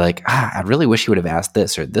ask, that you're like, I really wish you would have asked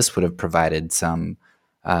this, or this would have provided some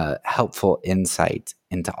helpful insight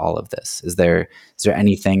into all of this? Is there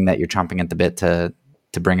anything that you're chomping at the bit to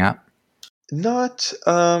bring up? Not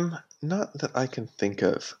that I can think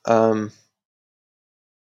of.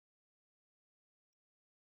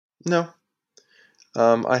 No.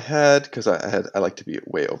 I had because I like to be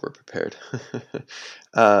way over prepared.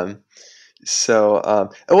 um,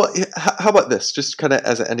 well, how about this? Just kind of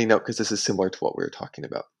as an ending note, because this is similar to what we were talking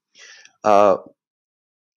about. Uh,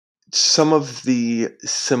 some of the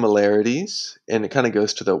similarities, and it kind of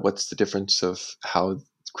goes to what's the difference of how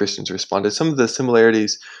Christians responded. Some of the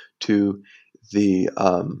similarities to the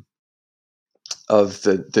of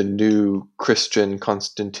the new Christian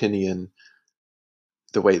Constantinian,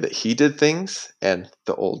 the way that he did things, and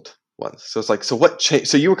the old ones. So it's like, so what changed?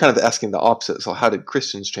 So you were kind of asking the opposite. So how did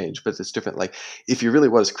Christians change? But it's different. Like, if he really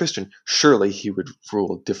was Christian, surely he would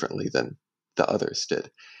rule differently than the others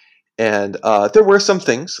did. And there were some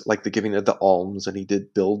things, like the giving of the alms, and he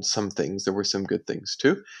did build some things. There were some good things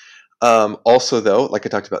too. Also, though, like I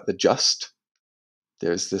talked about the just,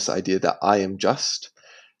 there's this idea that I am just.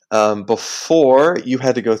 Before, you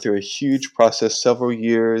had to go through a huge process, several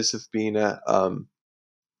years of being Catechumen.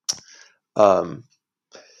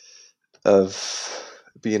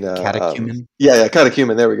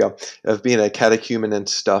 catechumen. There we go. Of being a catechumen and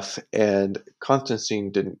stuff. And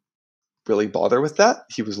Constantine didn't really bother with that.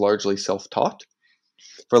 He was largely self-taught.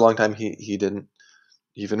 For a long time, he didn't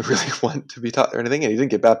even really want to be taught or anything, and he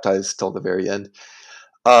didn't get baptized till the very end.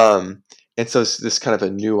 And so it's this kind of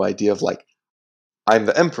a new idea of like, I'm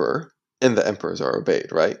the emperor, and the emperors are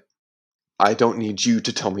obeyed, right? I don't need you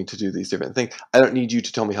to tell me to do these different things. I don't need you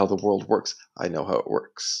to tell me how the world works. I know how it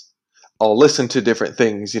works. I'll listen to different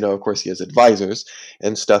things. Of course, he has advisors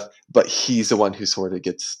and stuff, but he's the one who sort of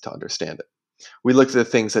gets to understand it. We looked at the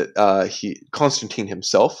things that Constantine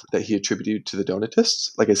himself, that he attributed to the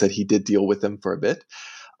Donatists. Like I said, he did deal with them for a bit.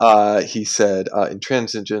 He said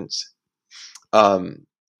intransigence,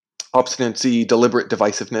 obstinacy, deliberate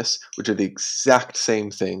divisiveness, which are the exact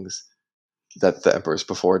same things that the emperors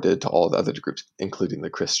before did to all the other groups, including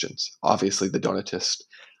the Christians. Obviously, the Donatists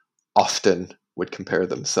often would compare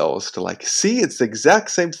themselves to like, see, it's the exact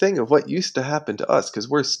same thing of what used to happen to us, because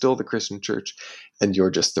we're still the Christian church and you're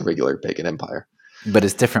just the regular pagan empire. But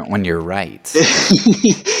it's different when you're right.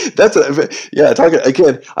 That's I talk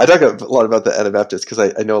a lot about the Anabaptists because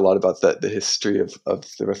I know a lot about the history of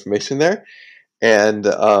the Reformation there, and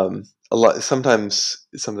sometimes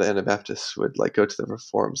some of the Anabaptists would like go to the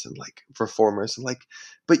reformers and like,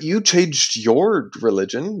 but you changed your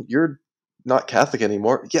religion, you're not Catholic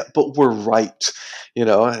anymore. Yeah, but we're right,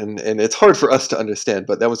 and it's hard for us to understand,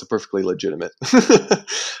 but that was a perfectly legitimate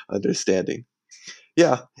understanding.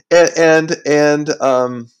 Yeah, and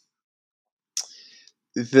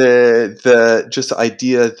the just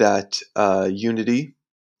idea that unity,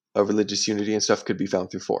 religious unity and stuff, could be found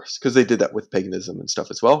through force, because they did that with paganism and stuff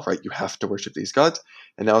as well, right? You have to worship these gods,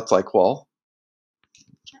 and now it's like, well,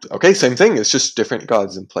 okay, same thing. It's just different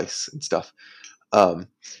gods in place and stuff. And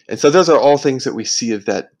so those are all things that we see of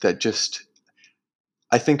that just,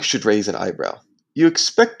 I think, should raise an eyebrow. You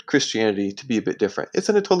expect Christianity to be a bit different. It's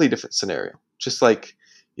in a totally different scenario. Just like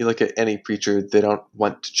you look at any preacher, they don't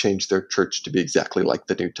want to change their church to be exactly like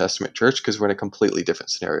the New Testament church, because we're in a completely different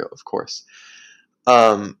scenario, of course.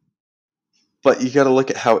 But you got to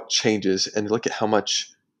look at how it changes and look at how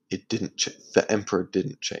much it didn't. The emperor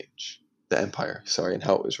didn't change. The empire, sorry, and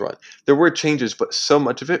how it was run. There were changes, but so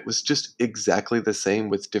much of it was just exactly the same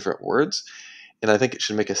with different words. And I think it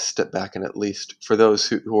should make us step back and, at least for those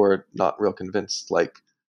who are not real convinced, like,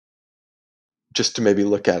 just to maybe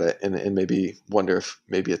look at it and maybe wonder if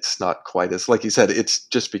maybe it's not quite as, like you said, it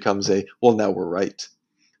just becomes a, well, now we're right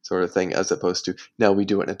sort of thing, as opposed to now we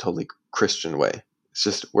do it in a totally Christian way. It's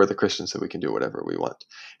just we're the Christians, so we can do whatever we want.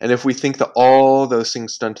 And if we think that all those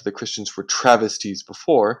things done to the Christians were travesties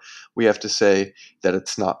before, we have to say that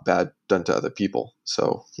it's not bad done to other people.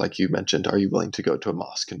 So, like you mentioned, are you willing to go to a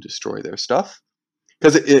mosque and destroy their stuff?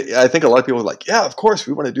 Because I think a lot of people are like, yeah, of course,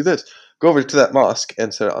 we want to do this. Go over to that mosque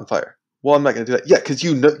and set it on fire. Well, I'm not going to do that. Yeah,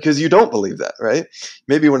 because you don't believe that, right?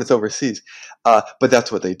 Maybe when it's overseas. But that's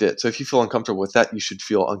what they did. So if you feel uncomfortable with that, you should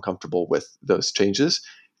feel uncomfortable with those changes.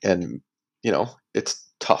 And, it's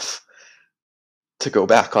tough to go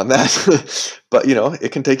back on that. But,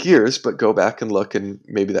 it can take years, but go back and look, and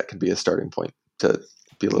maybe that can be a starting point to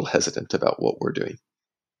be a little hesitant about what we're doing.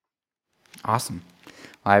 Awesome.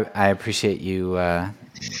 Well, I appreciate you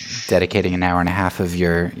dedicating an hour and a half of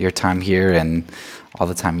your time here and all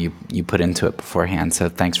the time you put into it beforehand. So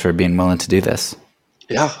thanks for being willing to do this.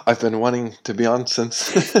 Yeah, I've been wanting to be on since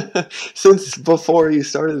since before you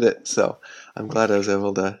started it. So I'm glad I was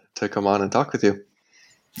able to come on and talk with you.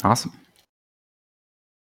 Awesome.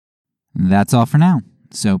 That's all for now.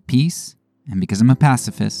 So peace, and because I'm a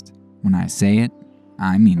pacifist, when I say it,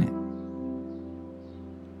 I mean it.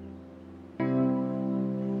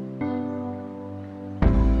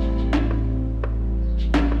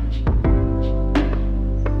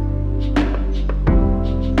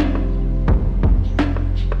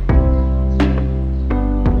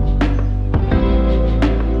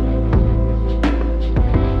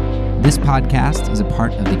 podcast is a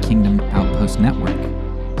part of the Kingdom Outpost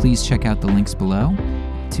Network. Please check out the links below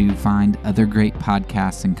to find other great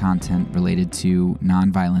podcasts and content related to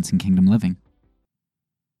nonviolence and kingdom living.